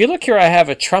 If you look here, I have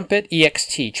a trumpet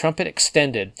EXT, trumpet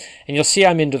extended, and you'll see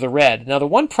I'm into the red. Now the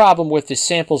one problem with the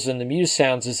samples in the Muse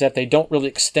sounds is that they don't really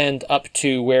extend up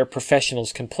to where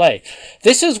professionals can play.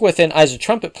 This is within, as a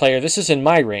trumpet player, this is in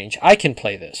my range. I can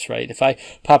play this, right? If I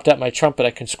popped up my trumpet,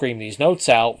 I can scream these notes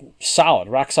out solid,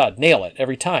 rock solid, nail it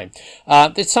every time.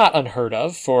 It's not unheard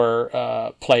of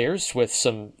for players with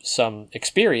some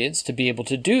experience to be able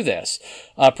to do this,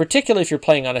 particularly if you're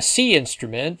playing on a C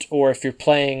instrument, or if you're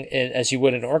playing as you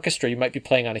would in an orchestra, you might be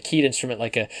playing on a keyed instrument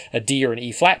like a D or an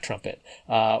E flat trumpet,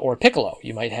 or a piccolo.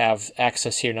 You might have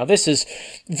access here. Now this is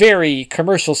very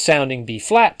commercial sounding B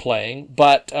flat playing,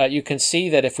 but you can see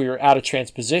that if we were out of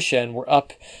transposition, we're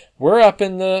up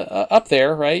in the up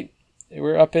there, right?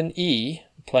 We're up in E,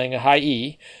 playing a high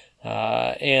E.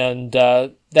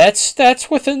 That's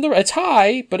within the, it's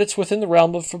high, but it's within the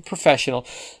realm of a professional.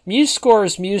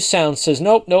 Musescore's Muse sound says,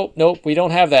 nope, we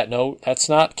don't have that note. That's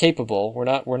not capable.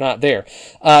 We're not there.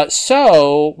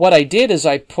 So what I did is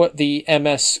I put the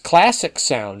MS Classic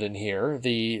sound in here,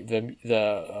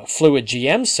 the Fluid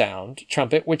GM sound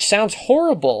trumpet, which sounds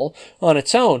horrible on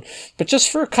its own, but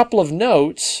just for a couple of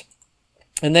notes.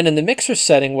 And then in the mixer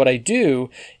setting, what I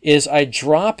do is I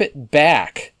drop it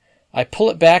back. I pull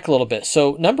it back a little bit.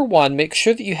 So number one, make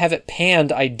sure that you have it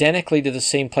panned identically to the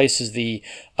same place as the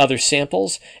other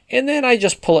samples. And then I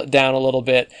just pull it down a little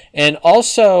bit. And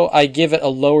also I give it a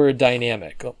lower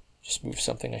dynamic. Oh, just move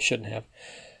something I shouldn't have.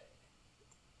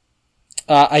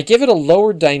 I give it a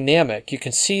lower dynamic. You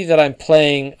can see that I'm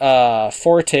playing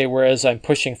forte, whereas I'm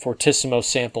pushing fortissimo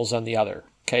samples on the other.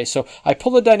 Okay, so I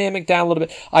pull the dynamic down a little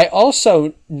bit. I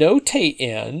also notate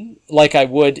in, like I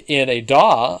would in a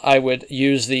DAW, I would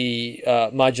use the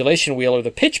modulation wheel or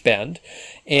the pitch bend,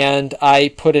 and I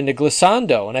put in a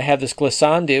glissando, and I have this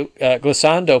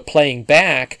glissando playing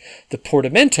back the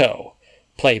portamento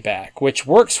playback, which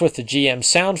works with the GM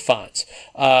sound fonts.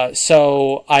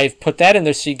 So I've put that in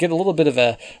there so you get a little bit of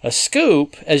a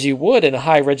scoop, as you would in a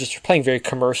high register playing, very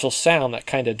commercial sound, that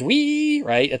kind of dwee,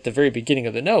 right, at the very beginning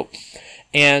of the note.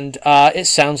 And it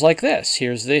sounds like this.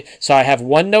 So I have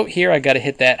one note here. I got to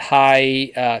hit that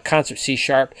high concert C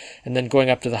sharp, and then going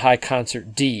up to the high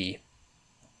concert D.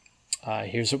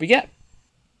 Here's what we get.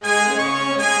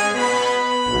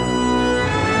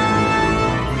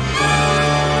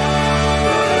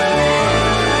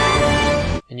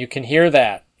 And you can hear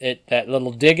that. That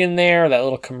little dig in there, that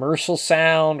little commercial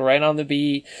sound right on the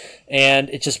beat, and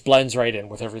it just blends right in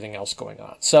with everything else going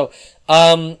on. So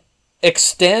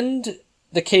extend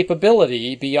the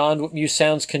capability beyond what Muse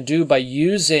Sounds can do by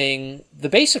using the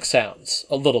basic sounds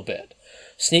a little bit.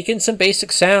 Sneak in some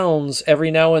basic sounds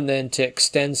every now and then to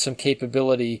extend some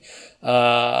capability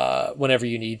whenever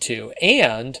you need to.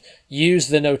 And use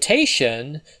the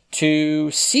notation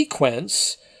to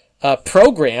sequence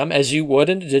program as you would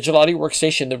in a digital audio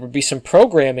workstation. There would be some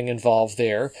programming involved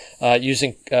there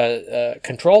using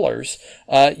controllers.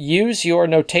 Use your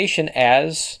notation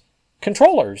as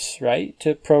controllers, right,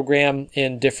 to program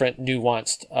in different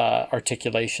nuanced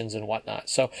articulations and whatnot.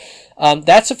 So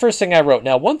that's the first thing I wrote.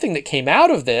 Now, one thing that came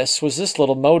out of this was this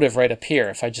little motive right up here.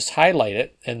 If I just highlight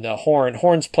it, and the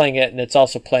horn's playing it, and it's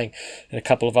also playing in a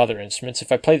couple of other instruments.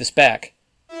 If I play this back,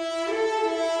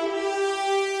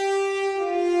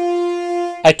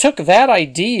 I took that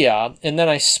idea and then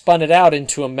I spun it out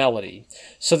into a melody.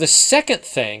 So the second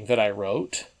thing that I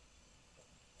wrote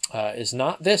is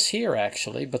not this here,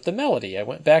 actually, but the melody. I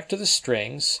went back to the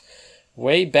strings,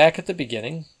 way back at the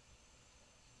beginning.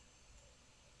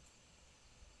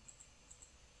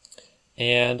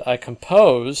 And I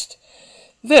composed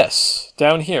this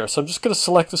down here. So I'm just going to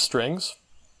select the strings.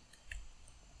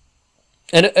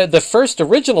 And the first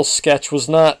original sketch was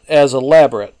not as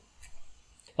elaborate.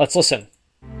 Let's listen.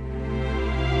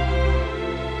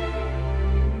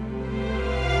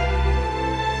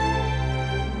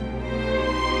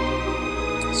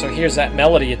 So here's that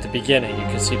melody at the beginning. You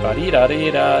can see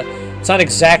ba-dee-da-dee-da. It's not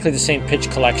exactly the same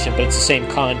pitch collection, but it's the same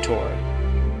contour.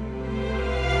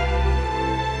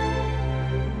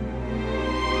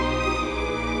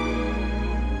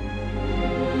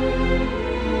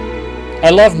 I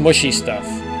love mushy stuff,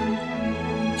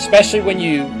 especially when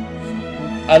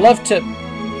I love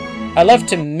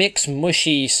to mix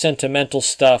mushy sentimental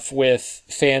stuff with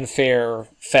fanfare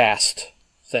fast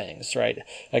things, right?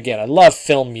 Again, I love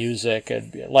film music.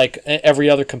 Like every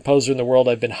other composer in the world,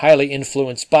 I've been highly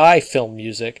influenced by film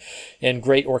music and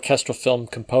great orchestral film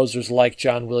composers like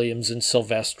John Williams and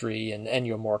Silvestri and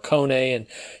Ennio Morricone and,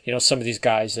 you know, some of these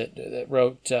guys that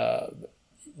wrote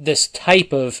this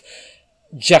type of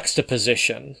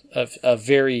juxtaposition of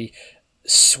very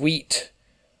sweet,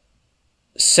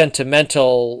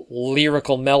 sentimental,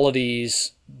 lyrical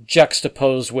melodies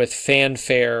juxtaposed with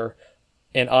fanfare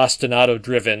and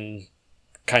ostinato-driven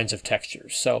kinds of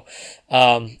textures. So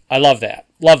I love that.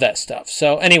 Love that stuff.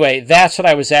 So anyway, that's what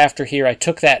I was after here. I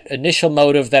took that initial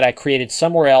motive that I created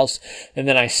somewhere else, and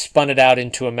then I spun it out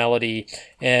into a melody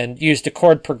and used a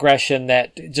chord progression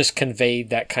that just conveyed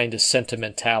that kind of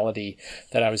sentimentality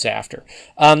that I was after.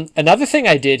 Another thing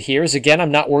I did here is, again,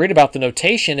 I'm not worried about the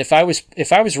notation. If I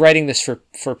was writing this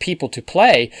for people to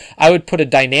play, I would put a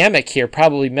dynamic here,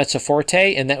 probably mezzo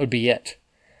forte, and that would be it.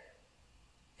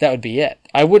 That would be it.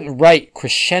 I wouldn't write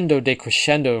crescendo,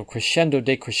 decrescendo, crescendo,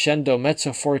 decrescendo,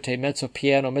 mezzo forte, mezzo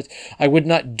piano. I would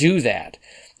not do that.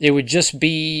 It would just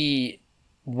be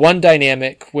one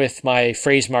dynamic with my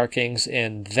phrase markings,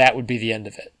 and that would be the end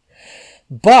of it.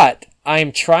 But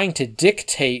I'm trying to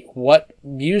dictate what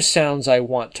muse sounds I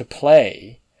want to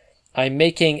play. I'm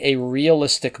making a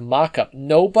realistic mock-up.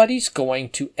 Nobody's going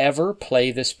to ever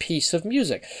play this piece of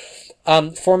music.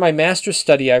 For my master's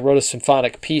study, I wrote a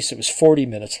symphonic piece. It was 40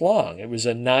 minutes long. It was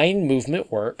a 9-movement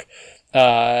work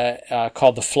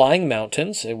called The Flying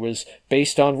Mountains. It was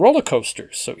based on roller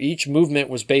coasters. So each movement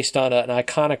was based on an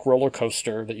iconic roller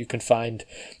coaster that you can find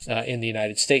in the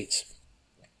United States.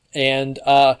 And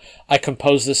I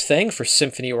composed this thing for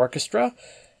symphony orchestra,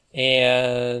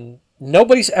 and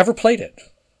nobody's ever played it.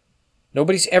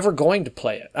 Nobody's ever going to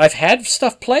play it. I've had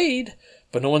stuff played,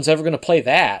 but no one's ever going to play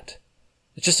that.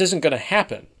 It just isn't going to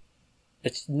happen.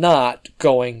 It's not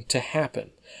going to happen.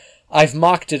 I've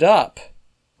mocked it up,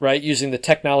 right, using the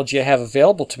technology I have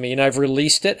available to me, and I've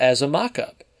released it as a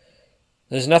mock-up.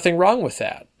 There's nothing wrong with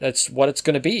that. That's what it's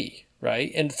going to be,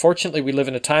 right? And fortunately, we live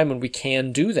in a time when we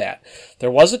can do that.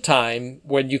 There was a time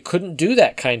when you couldn't do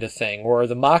that kind of thing, or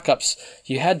the mock-ups,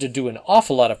 you had to do an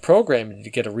awful lot of programming to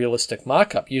get a realistic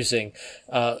mock-up using,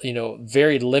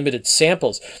 very limited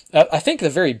samples. I think the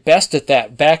very best at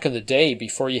that back in the day,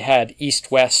 before you had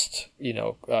East-West,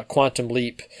 Quantum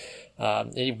Leap,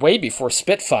 way before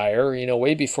Spitfire,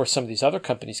 way before some of these other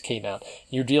companies came out,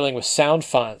 you're dealing with sound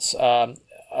fonts,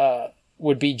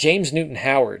 would be James Newton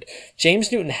Howard.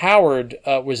 James Newton Howard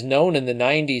was known in the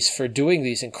 90s for doing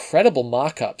these incredible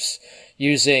mock-ups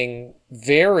using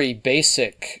very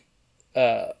basic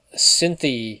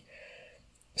synthy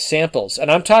samples.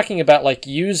 And I'm talking about like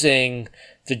using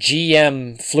the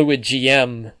Fluid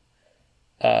GM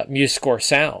Musescore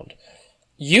sound.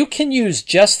 You can use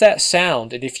just that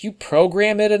sound, and if you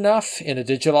program it enough in a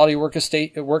digital audio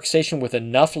workstation with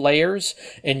enough layers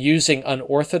and using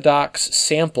unorthodox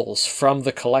samples from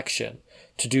the collection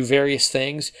to do various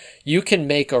things, you can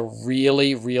make a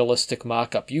really realistic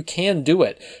mock-up. You can do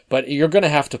it, but you're going to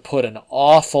have to put an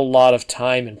awful lot of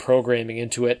time and programming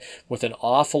into it with an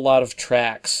awful lot of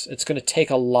tracks. It's going to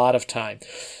take a lot of time.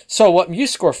 So what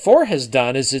Musescore 4 has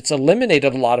done is it's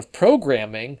eliminated a lot of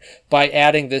programming by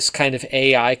adding this kind of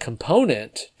AI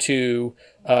component to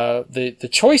the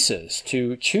choices,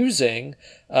 to choosing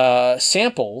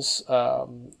samples,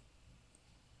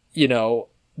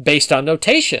 based on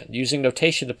notation, using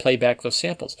notation to play back those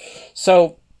samples.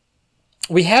 So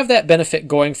we have that benefit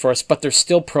going for us, but there's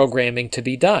still programming to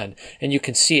be done. And you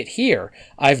can see it here.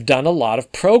 I've done a lot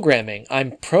of programming.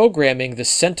 I'm programming the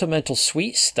sentimental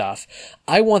sweet stuff.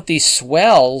 I want these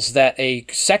swells that a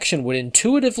section would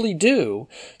intuitively do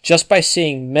just by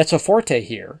seeing mezzo forte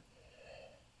here.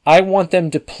 I want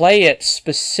them to play it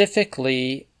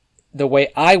specifically the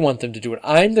way I want them to do it.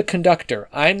 I'm the conductor.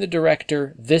 I'm the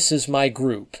director. This is my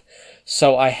group.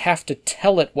 So I have to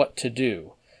tell it what to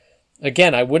do.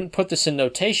 Again, I wouldn't put this in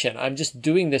notation. I'm just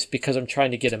doing this because I'm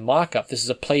trying to get a mock-up. This is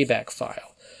a playback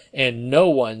file. And no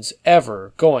one's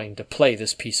ever going to play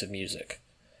this piece of music.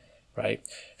 Right?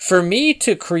 For me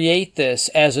to create this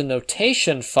as a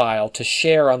notation file to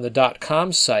share on the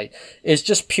 .com site is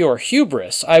just pure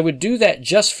hubris. I would do that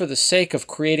just for the sake of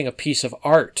creating a piece of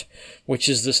art, which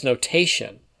is this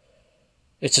notation.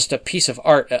 It's just a piece of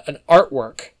art, an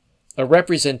artwork, a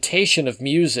representation of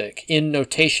music in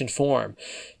notation form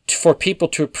for people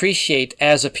to appreciate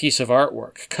as a piece of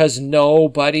artwork, because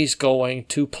nobody's going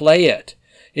to play it.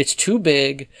 It's too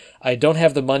big. I don't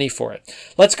have the money for it.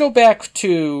 Let's go back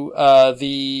to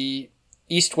the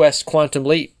East-West Quantum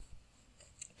Leap.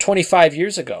 25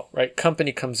 years ago, right?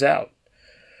 Company comes out.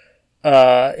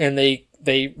 And they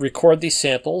they record these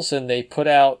samples and they put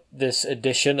out this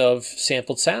edition of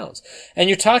sampled sounds. And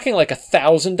you're talking like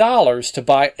 $1,000 to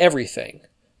buy everything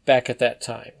back at that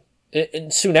time.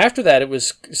 And soon after that, it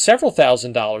was several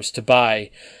 $1,000s to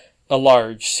buy a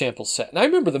large sample set. And I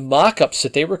remember the mock-ups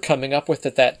that they were coming up with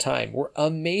at that time were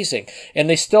amazing. And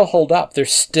they still hold up. They're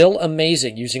still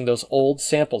amazing using those old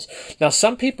samples. Now,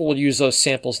 some people will use those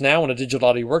samples now on a digital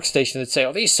audio workstation and say,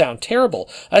 oh, these sound terrible.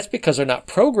 That's because they're not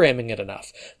programming it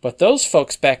enough. But those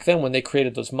folks back then, when they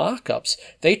created those mock-ups,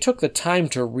 they took the time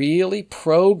to really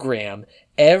program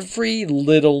every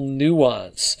little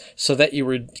nuance so that you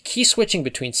were key switching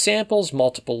between samples,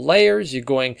 multiple layers.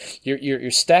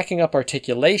 You're stacking up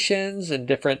articulations and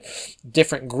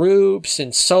different groups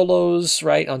and solos,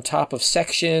 right, on top of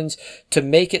sections to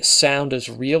make it sound as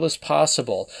real as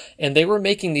possible. And they were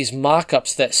making these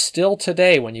mock-ups that still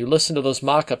today, when you listen to those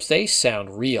mock-ups, they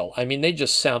sound real. I mean, they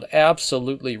just sound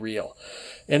absolutely real.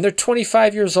 And they're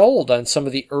 25 years old on some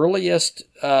of the earliest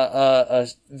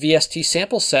VST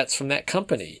sample sets from that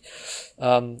company.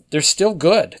 They're still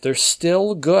good. They're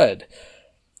still good.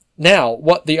 Now,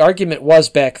 what the argument was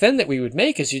back then that we would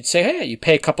make is you'd say, hey, you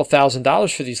pay a couple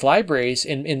 $1,000s for these libraries,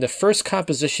 and in the first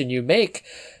composition you make,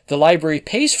 the library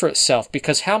pays for itself,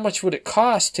 because how much would it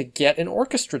cost to get an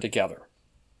orchestra together?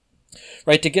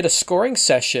 Right, to get a scoring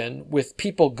session with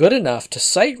people good enough to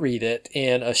sight read it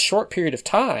in a short period of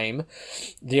time,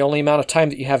 the only amount of time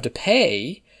that you have to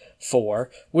pay for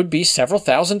would be several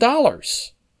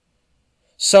 $1,000s.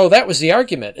 So that was the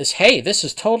argument, is, hey, this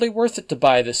is totally worth it to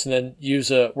buy this and then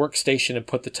use a workstation and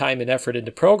put the time and effort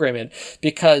into programming,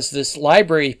 because this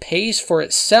library pays for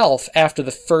itself after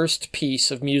the first piece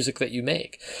of music that you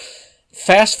make.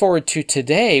 Fast forward to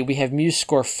today, we have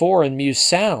Musescore 4 and Muse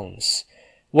Sounds.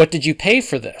 What did you pay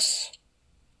for this?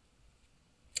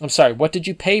 I'm sorry, what did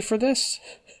you pay for this?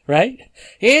 Right?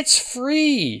 It's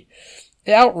free.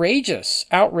 Outrageous.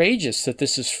 Outrageous that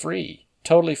this is free.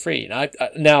 Totally free.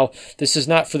 Now, this is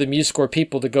not for the Musescore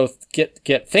people to go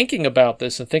get thinking about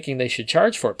this and thinking they should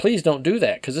charge for it. Please don't do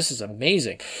that, because this is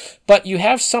amazing. But you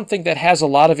have something that has a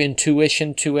lot of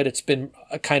intuition to it. It's been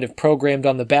kind of programmed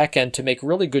on the back end to make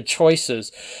really good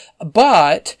choices.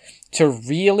 But to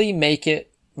really make it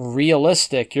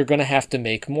realistic, you're going to have to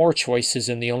make more choices,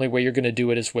 and the only way you're going to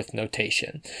do it is with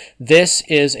notation. This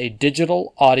is a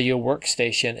digital audio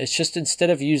workstation. It's just, instead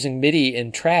of using MIDI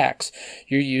in tracks,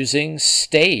 you're using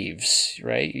staves,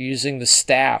 right? You're using the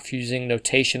staff, using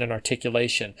notation and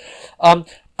articulation.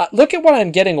 Look at what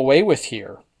I'm getting away with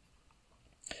here.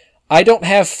 I don't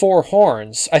have 4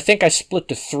 horns. I think I split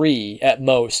to 3 at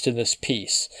most in this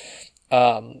piece.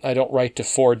 I don't write to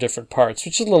 4 different parts,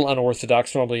 which is a little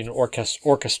unorthodox. Normally in an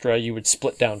orchestra, you would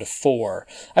split down to 4.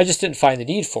 I just didn't find the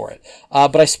need for it.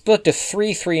 But I split to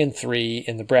 3, 3, and 3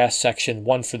 in the brass section,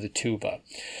 1 for the tuba.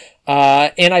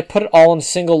 And I put it all in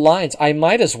single lines. I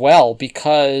might as well,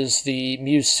 because the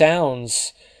Muse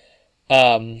Sounds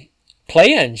play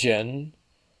engine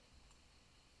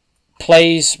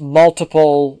plays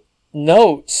multiple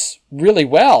notes really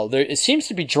well. It seems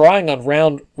to be drawing on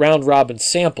round robin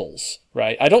samples,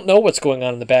 right? I don't know what's going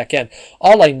on in the back end.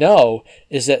 All I know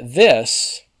is that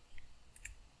this,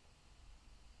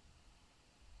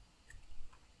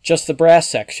 just the brass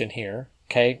section here,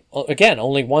 okay, again,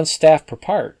 only 1 staff per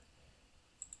part.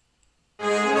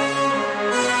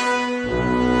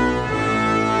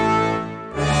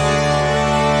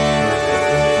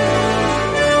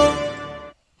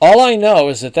 All I know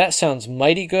is that sounds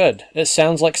mighty good. It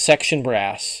sounds like section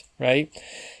brass, right?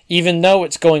 Even though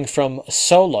it's going from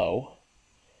solo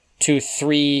to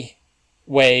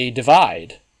 3-way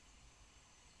divide.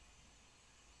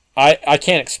 I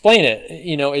can't explain it.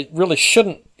 You know, it really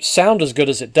shouldn't sound as good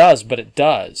as it does, but it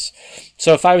does.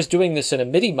 So if I was doing this in a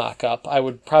MIDI mock-up, I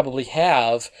would probably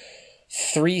have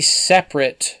 3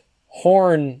 separate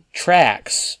horn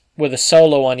tracks with a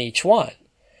solo on each one.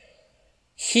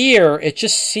 Here, it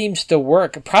just seems to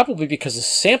work, probably because the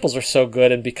samples are so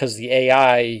good and because the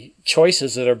AI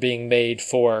choices that are being made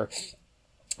for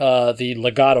the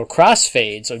legato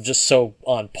crossfades are just so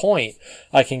on point,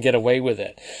 I can get away with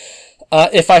it.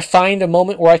 If I find a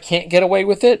moment where I can't get away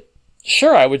with it,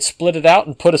 sure, I would split it out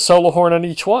and put a solo horn on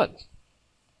each one.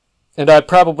 And I'd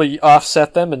probably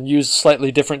offset them and use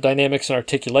slightly different dynamics and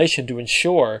articulation to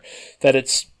ensure that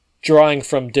it's drawing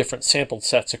from different sampled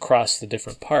sets across the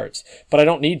different parts. But I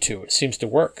don't need to. It seems to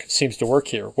work. It seems to work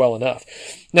here well enough.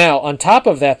 Now, on top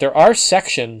of that, there are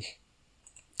section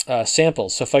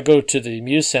samples. So if I go to the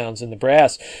Muse Sounds in the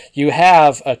brass, you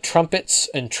have trumpets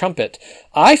and trumpet.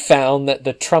 I found that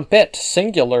the trumpet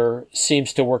singular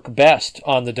seems to work best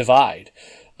on the divide.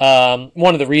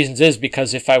 One of the reasons is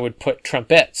because if I would put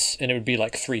trumpets, and it would be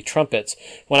like 3 trumpets,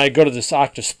 when I go to this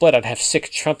octave split, I'd have 6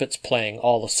 trumpets playing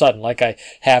all of a sudden, like I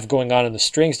have going on in the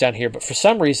strings down here. But for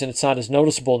some reason, it's not as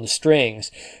noticeable in the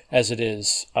strings as it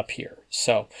is up here.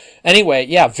 So anyway,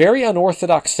 yeah, very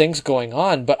unorthodox things going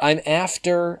on, but I'm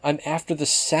after the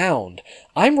sound.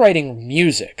 I'm writing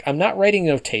music. I'm not writing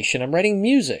notation. I'm writing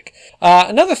music.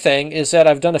 Another thing is that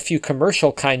I've done a few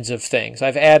commercial kinds of things.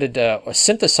 I've added a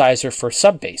synthesizer for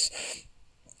sub bass.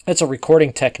 That's a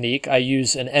recording technique. I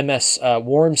use an MS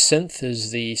warm synth is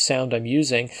the sound I'm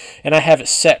using, and I have it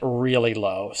set really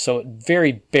low, so it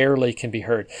very barely can be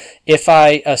heard. If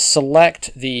I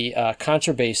select the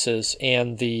contrabasses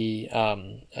and the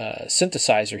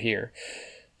synthesizer here,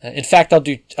 in fact, I'll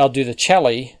do the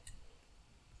cello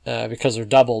because they're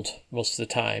doubled most of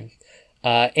the time,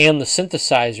 and the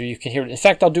synthesizer, you can hear it. In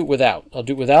fact, I'll do it without. I'll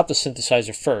do it without the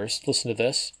synthesizer first. Listen to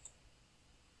this.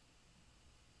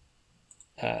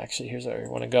 Actually, here's where I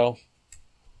want to go.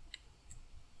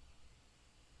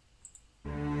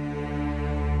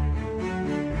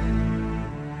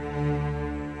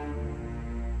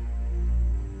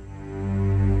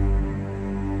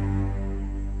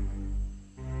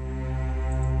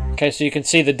 Okay, so you can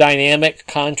see the dynamic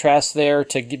contrast there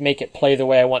to make it play the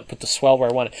way I want, put the swell where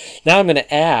I want it. Now I'm going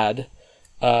to add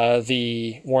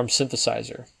the warm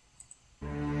synthesizer.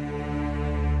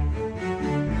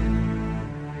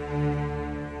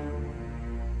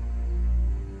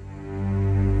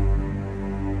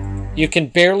 You can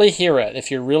barely hear it.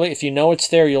 If you know it's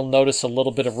there, you'll notice a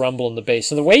little bit of rumble in the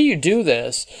bass. And the way you do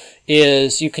this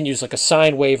is you can use like a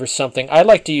sine wave or something. I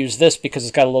like to use this because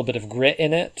it's got a little bit of grit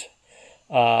in it.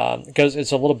 Because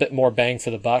it's a little bit more bang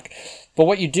for the buck. But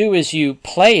what you do is you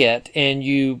play it and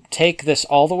you take this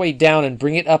all the way down and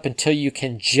bring it up until you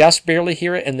can just barely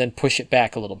hear it, and then push it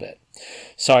back a little bit.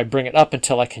 So I bring it up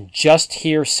until I can just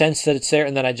sense that it's there,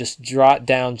 and then I just draw it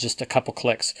down just a couple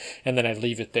clicks, and then I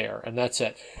leave it there, and that's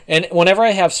it. And whenever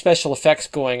I have special effects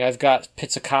going, I've got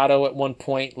pizzicato at one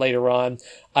point later on,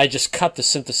 I just cut the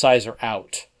synthesizer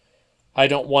out. I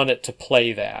don't want it to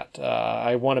play that.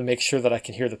 I want to make sure that I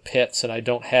can hear the pits, and I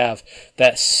don't have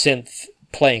that synth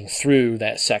playing through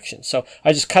that section. So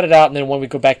I just cut it out, and then when we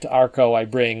go back to Arco, I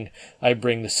bring the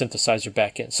synthesizer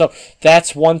back in. So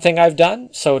that's one thing I've done.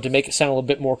 So to make it sound a little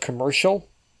bit more commercial,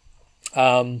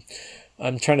 I'm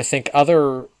trying to think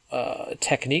other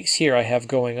techniques here I have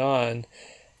going on.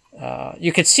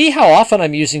 You can see how often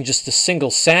I'm using just a single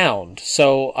sound.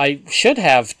 So I should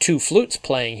have 2 flutes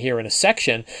playing here in a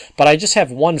section, but I just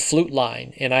have 1 flute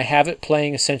line, and I have it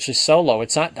playing essentially solo.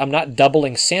 I'm not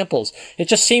doubling samples. It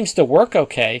just seems to work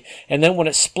okay. And then when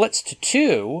it splits to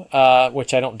 2,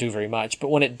 which I don't do very much, but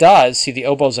when it does, see the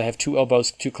oboes, I have 2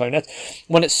 oboes, 2 clarinets.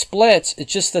 When it splits,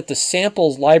 it's just that the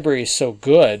samples library is so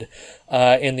good,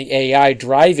 and the AI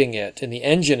driving it, and the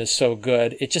engine is so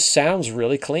good, it just sounds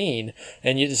really clean,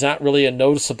 and it's not really a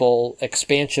noticeable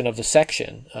expansion of the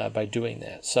section by doing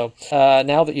that. So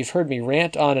now that you've heard me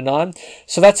rant on and on,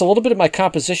 so that's a little bit of my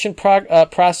composition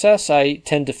process. I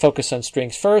tend to focus on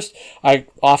strings first. I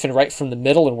often write from the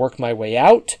middle and work my way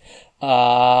out.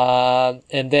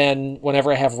 And then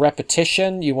whenever I have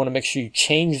repetition, you want to make sure you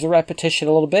change the repetition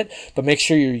a little bit, but make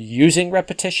sure you're using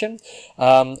repetition.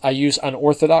 I use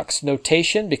unorthodox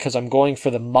notation because I'm going for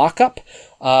the mock-up.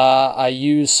 I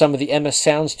use some of the MS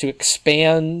sounds to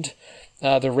expand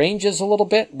the ranges a little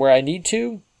bit where I need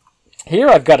to. Here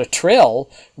I've got a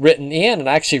trill written in, and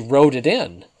I actually wrote it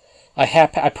in.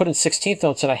 I put in 16th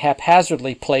notes, and I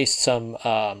haphazardly placed some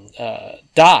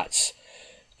dots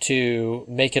to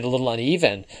make it a little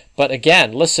uneven. But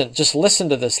again, just listen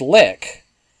to this lick.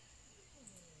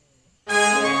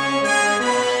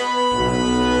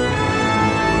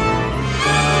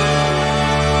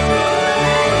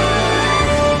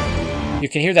 You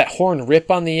can hear that horn rip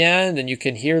on the end, and you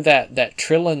can hear that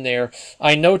trill in there.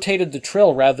 I notated the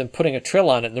trill rather than putting a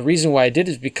trill on it, and the reason why I did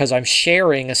is because I'm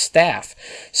sharing a staff.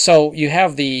 So you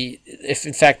have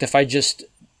if I just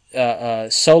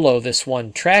solo this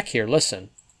one track here, listen.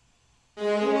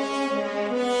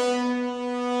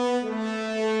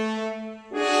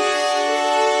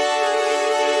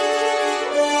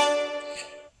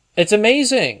 It's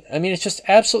amazing. I mean, it's just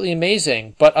absolutely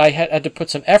amazing. But I had to put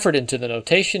some effort into the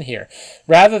notation here.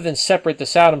 Rather than separate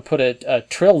this out and put a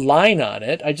trill line on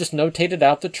it, I just notated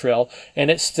out the trill,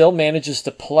 and it still manages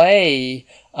to play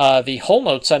the whole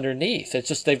notes underneath. It's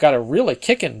just they've got a really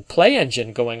kicking play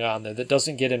engine going on there that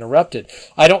doesn't get interrupted.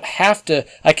 I don't have to.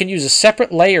 I can use a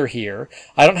separate layer here.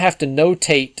 I don't have to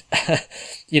notate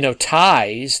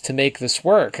ties to make this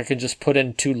work. I can just put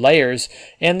in 2 layers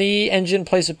and the engine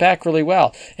plays it back really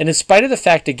well. And in spite of the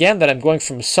fact, again, that I'm going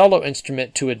from a solo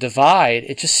instrument to a divide,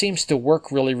 it just seems to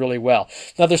work really, really well.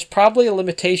 Now, there's probably a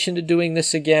limitation to doing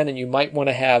this again, and you might want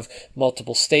to have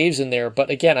multiple staves in there. But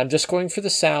again, I'm just going for the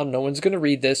sound. No one's going to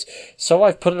read this. So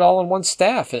I've put it all on one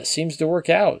staff, and it seems to work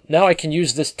out. Now I can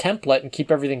use this template and keep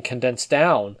everything condensed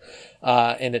down,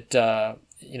 and it,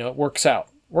 it works out.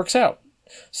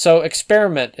 So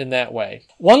experiment in that way.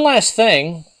 One last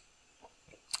thing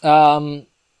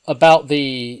about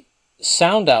the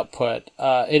sound output.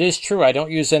 It is true I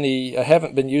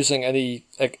haven't been using any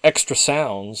extra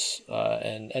sounds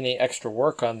and any extra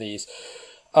work on these.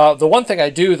 The one thing I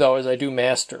do, though, is I do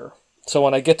master. So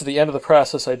when I get to the end of the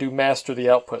process, I do master the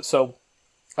output. So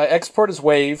I export as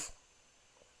wave,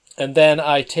 and then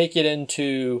I take it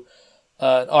into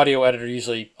an audio editor,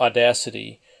 usually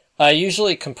Audacity. I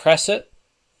usually compress it.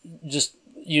 Just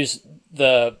use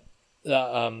the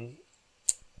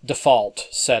default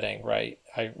setting, right?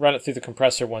 I run it through the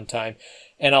compressor one time,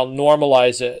 and I'll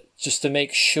normalize it just to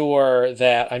make sure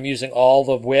that I'm using all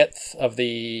the width of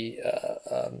the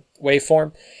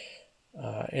waveform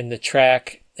in the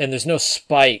track, and there's no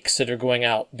spikes that are going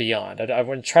out beyond. I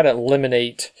want to try to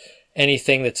eliminate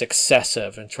anything that's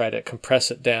excessive and try to compress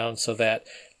it down so that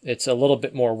it's a little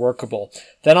bit more workable.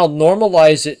 Then I'll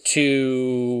normalize it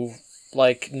to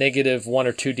like -1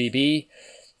 or 2 dB,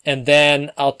 and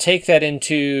then I'll take that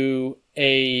into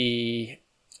a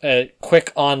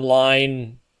quick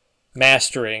online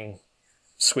mastering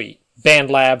suite.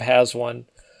 BandLab has one.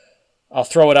 I'll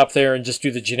throw it up there and just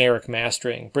do the generic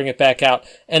mastering, bring it back out.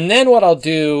 And then what I'll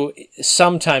do,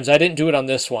 sometimes, I didn't do it on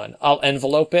this one, I'll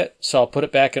envelope it. So I'll put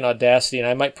it back in Audacity, and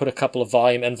I might put a couple of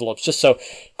volume envelopes just so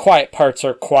quiet parts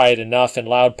are quiet enough and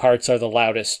loud parts are the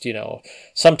loudest,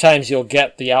 Sometimes you'll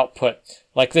get the output,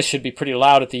 like this should be pretty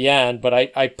loud at the end, but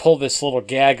I pull this little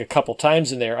gag a couple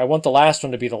times in there. I want the last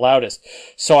one to be the loudest.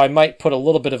 So I might put a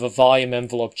little bit of a volume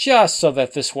envelope just so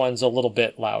that this one's a little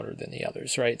bit louder than the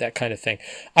others, right? That kind of thing.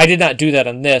 I did not do that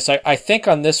on this. I think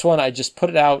on this one, I just put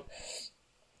it out.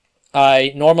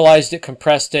 I normalized it,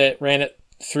 compressed it, ran it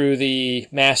through the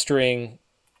mastering,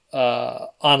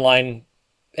 online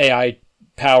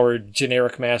AI-powered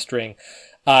generic mastering,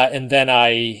 and then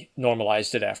I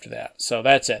normalized it after that. So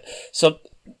that's it. So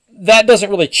that doesn't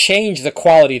really change the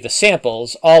quality of the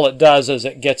samples. All it does is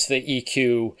it gets the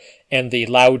EQ and the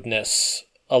loudness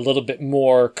a little bit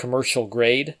more commercial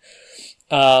grade.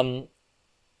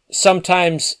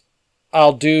 Sometimes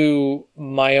I'll do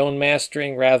my own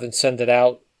mastering rather than send it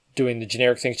out doing the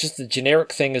generic thing. It's just the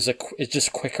generic thing is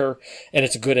just quicker and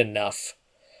it's good enough.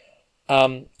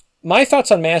 My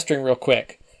thoughts on mastering real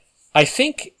quick. I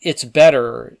think it's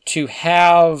better to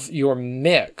have your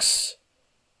mix,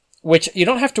 which you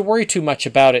don't have to worry too much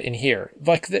about it in here.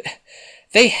 Like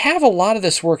they have a lot of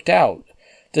this worked out.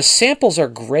 The samples are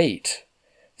great.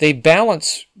 They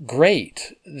balance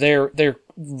great. They're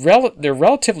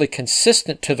relatively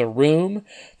consistent to the room.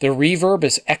 The reverb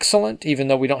is excellent, even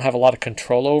though we don't have a lot of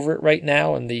control over it right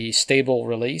now in the stable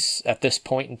release at this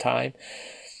point in time.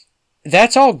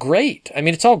 That's all great. I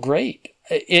mean, it's all great.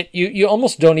 You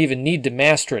almost don't even need to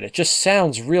master it. It just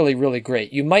sounds really, really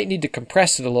great. You might need to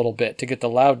compress it a little bit to get the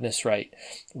loudness right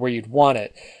where you'd want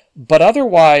it. But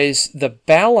otherwise, the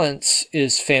balance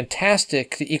is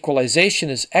fantastic. The equalization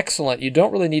is excellent. You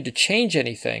don't really need to change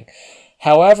anything.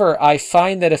 However, I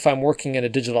find that if I'm working in a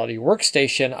digital audio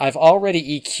workstation, I've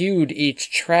already EQ'd each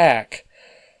track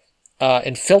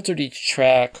and filtered each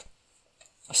track,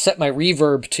 set my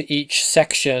reverb to each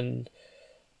section.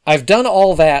 I've done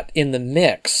all that in the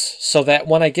mix so that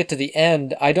when I get to the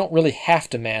end, I don't really have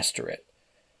to master it,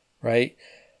 right?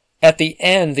 At the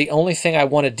end, the only thing I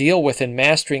want to deal with in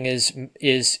mastering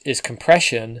is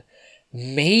compression,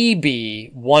 maybe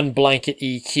one blanket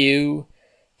EQ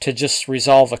to just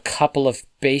resolve a couple of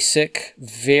basic,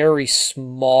 very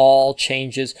small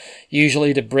changes,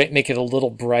 usually to make it a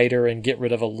little brighter and get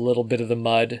rid of a little bit of the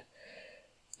mud.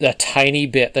 The tiny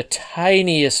bit, the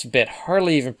tiniest bit,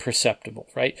 hardly even perceptible,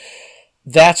 right?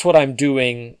 That's what I'm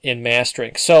doing in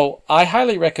mastering. So I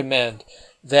highly recommend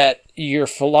that your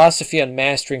philosophy on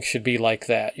mastering should be like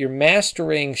that. Your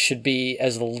mastering should be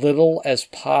as little as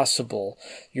possible.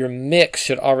 Your mix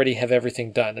should already have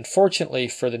everything done. Unfortunately,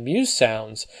 for the Muse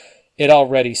sounds, it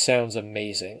already sounds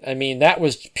amazing. I mean, that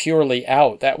was purely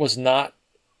out. That was not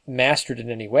mastered in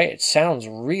any way. It sounds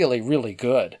really, really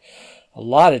good. A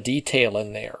lot of detail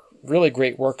in there. really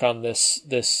great work on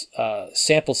this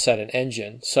sample set and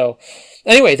engine. So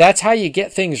anyway, that's how you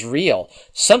get things real.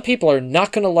 Some people are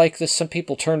not going to like this. Some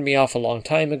people turned me off a long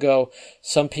time ago.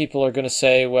 Some people are going to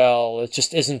say, well, it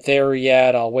just isn't there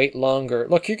yet. I'll wait longer.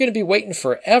 Look, you're going to be waiting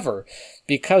forever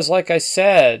because, like I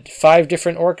said, 5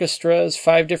 different orchestras,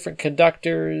 5 different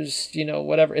conductors, you know,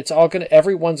 whatever. It's all going to,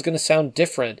 everyone's going to sound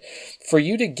different. For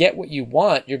you to get what you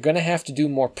want, you're going to have to do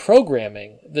more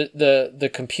programming. The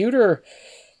computer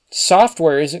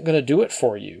software isn't going to do it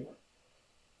for you.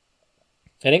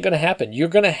 It ain't going to happen. You're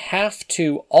going to have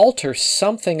to alter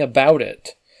something about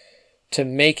it to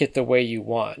make it the way you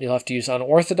want. You'll have to use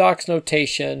unorthodox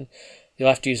notation. You'll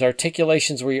have to use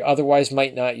articulations where you otherwise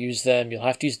might not use them. You'll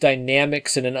have to use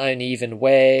dynamics in an uneven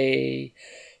way.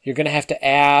 You're going to have to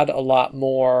add a lot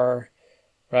more,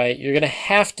 right? You're going to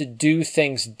have to do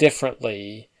things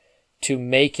differently to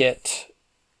make it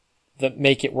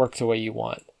work the way you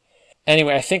want.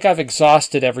 Anyway, I think I've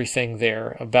exhausted everything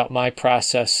there about my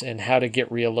process and how to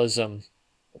get realism.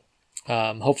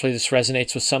 Hopefully this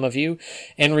resonates with some of you.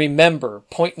 And remember,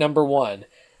 point number 1,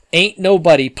 ain't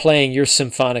nobody playing your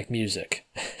symphonic music.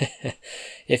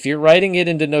 If you're writing it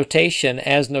into notation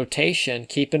as notation,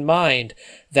 keep in mind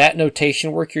that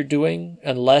notation work you're doing,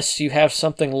 unless you have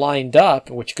something lined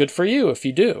up, which good for you if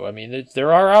you do. I mean,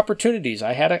 there are opportunities.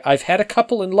 I've had a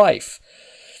couple in life.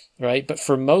 Right, but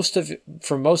for most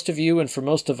of you and for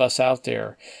most of us out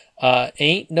there,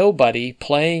 ain't nobody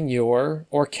playing your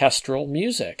orchestral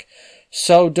music.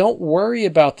 So don't worry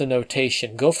about the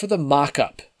notation. Go for the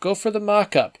mock-up. Go for the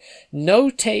mock-up.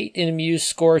 Notate in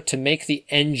Musescore to make the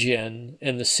engine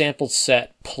and the sample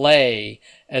set play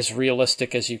as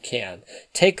realistic as you can.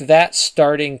 Take that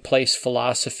starting place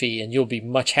philosophy, and you'll be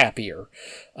much happier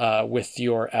with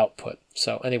your output.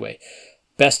 So anyway,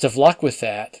 best of luck with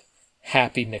that.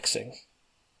 Happy mixing.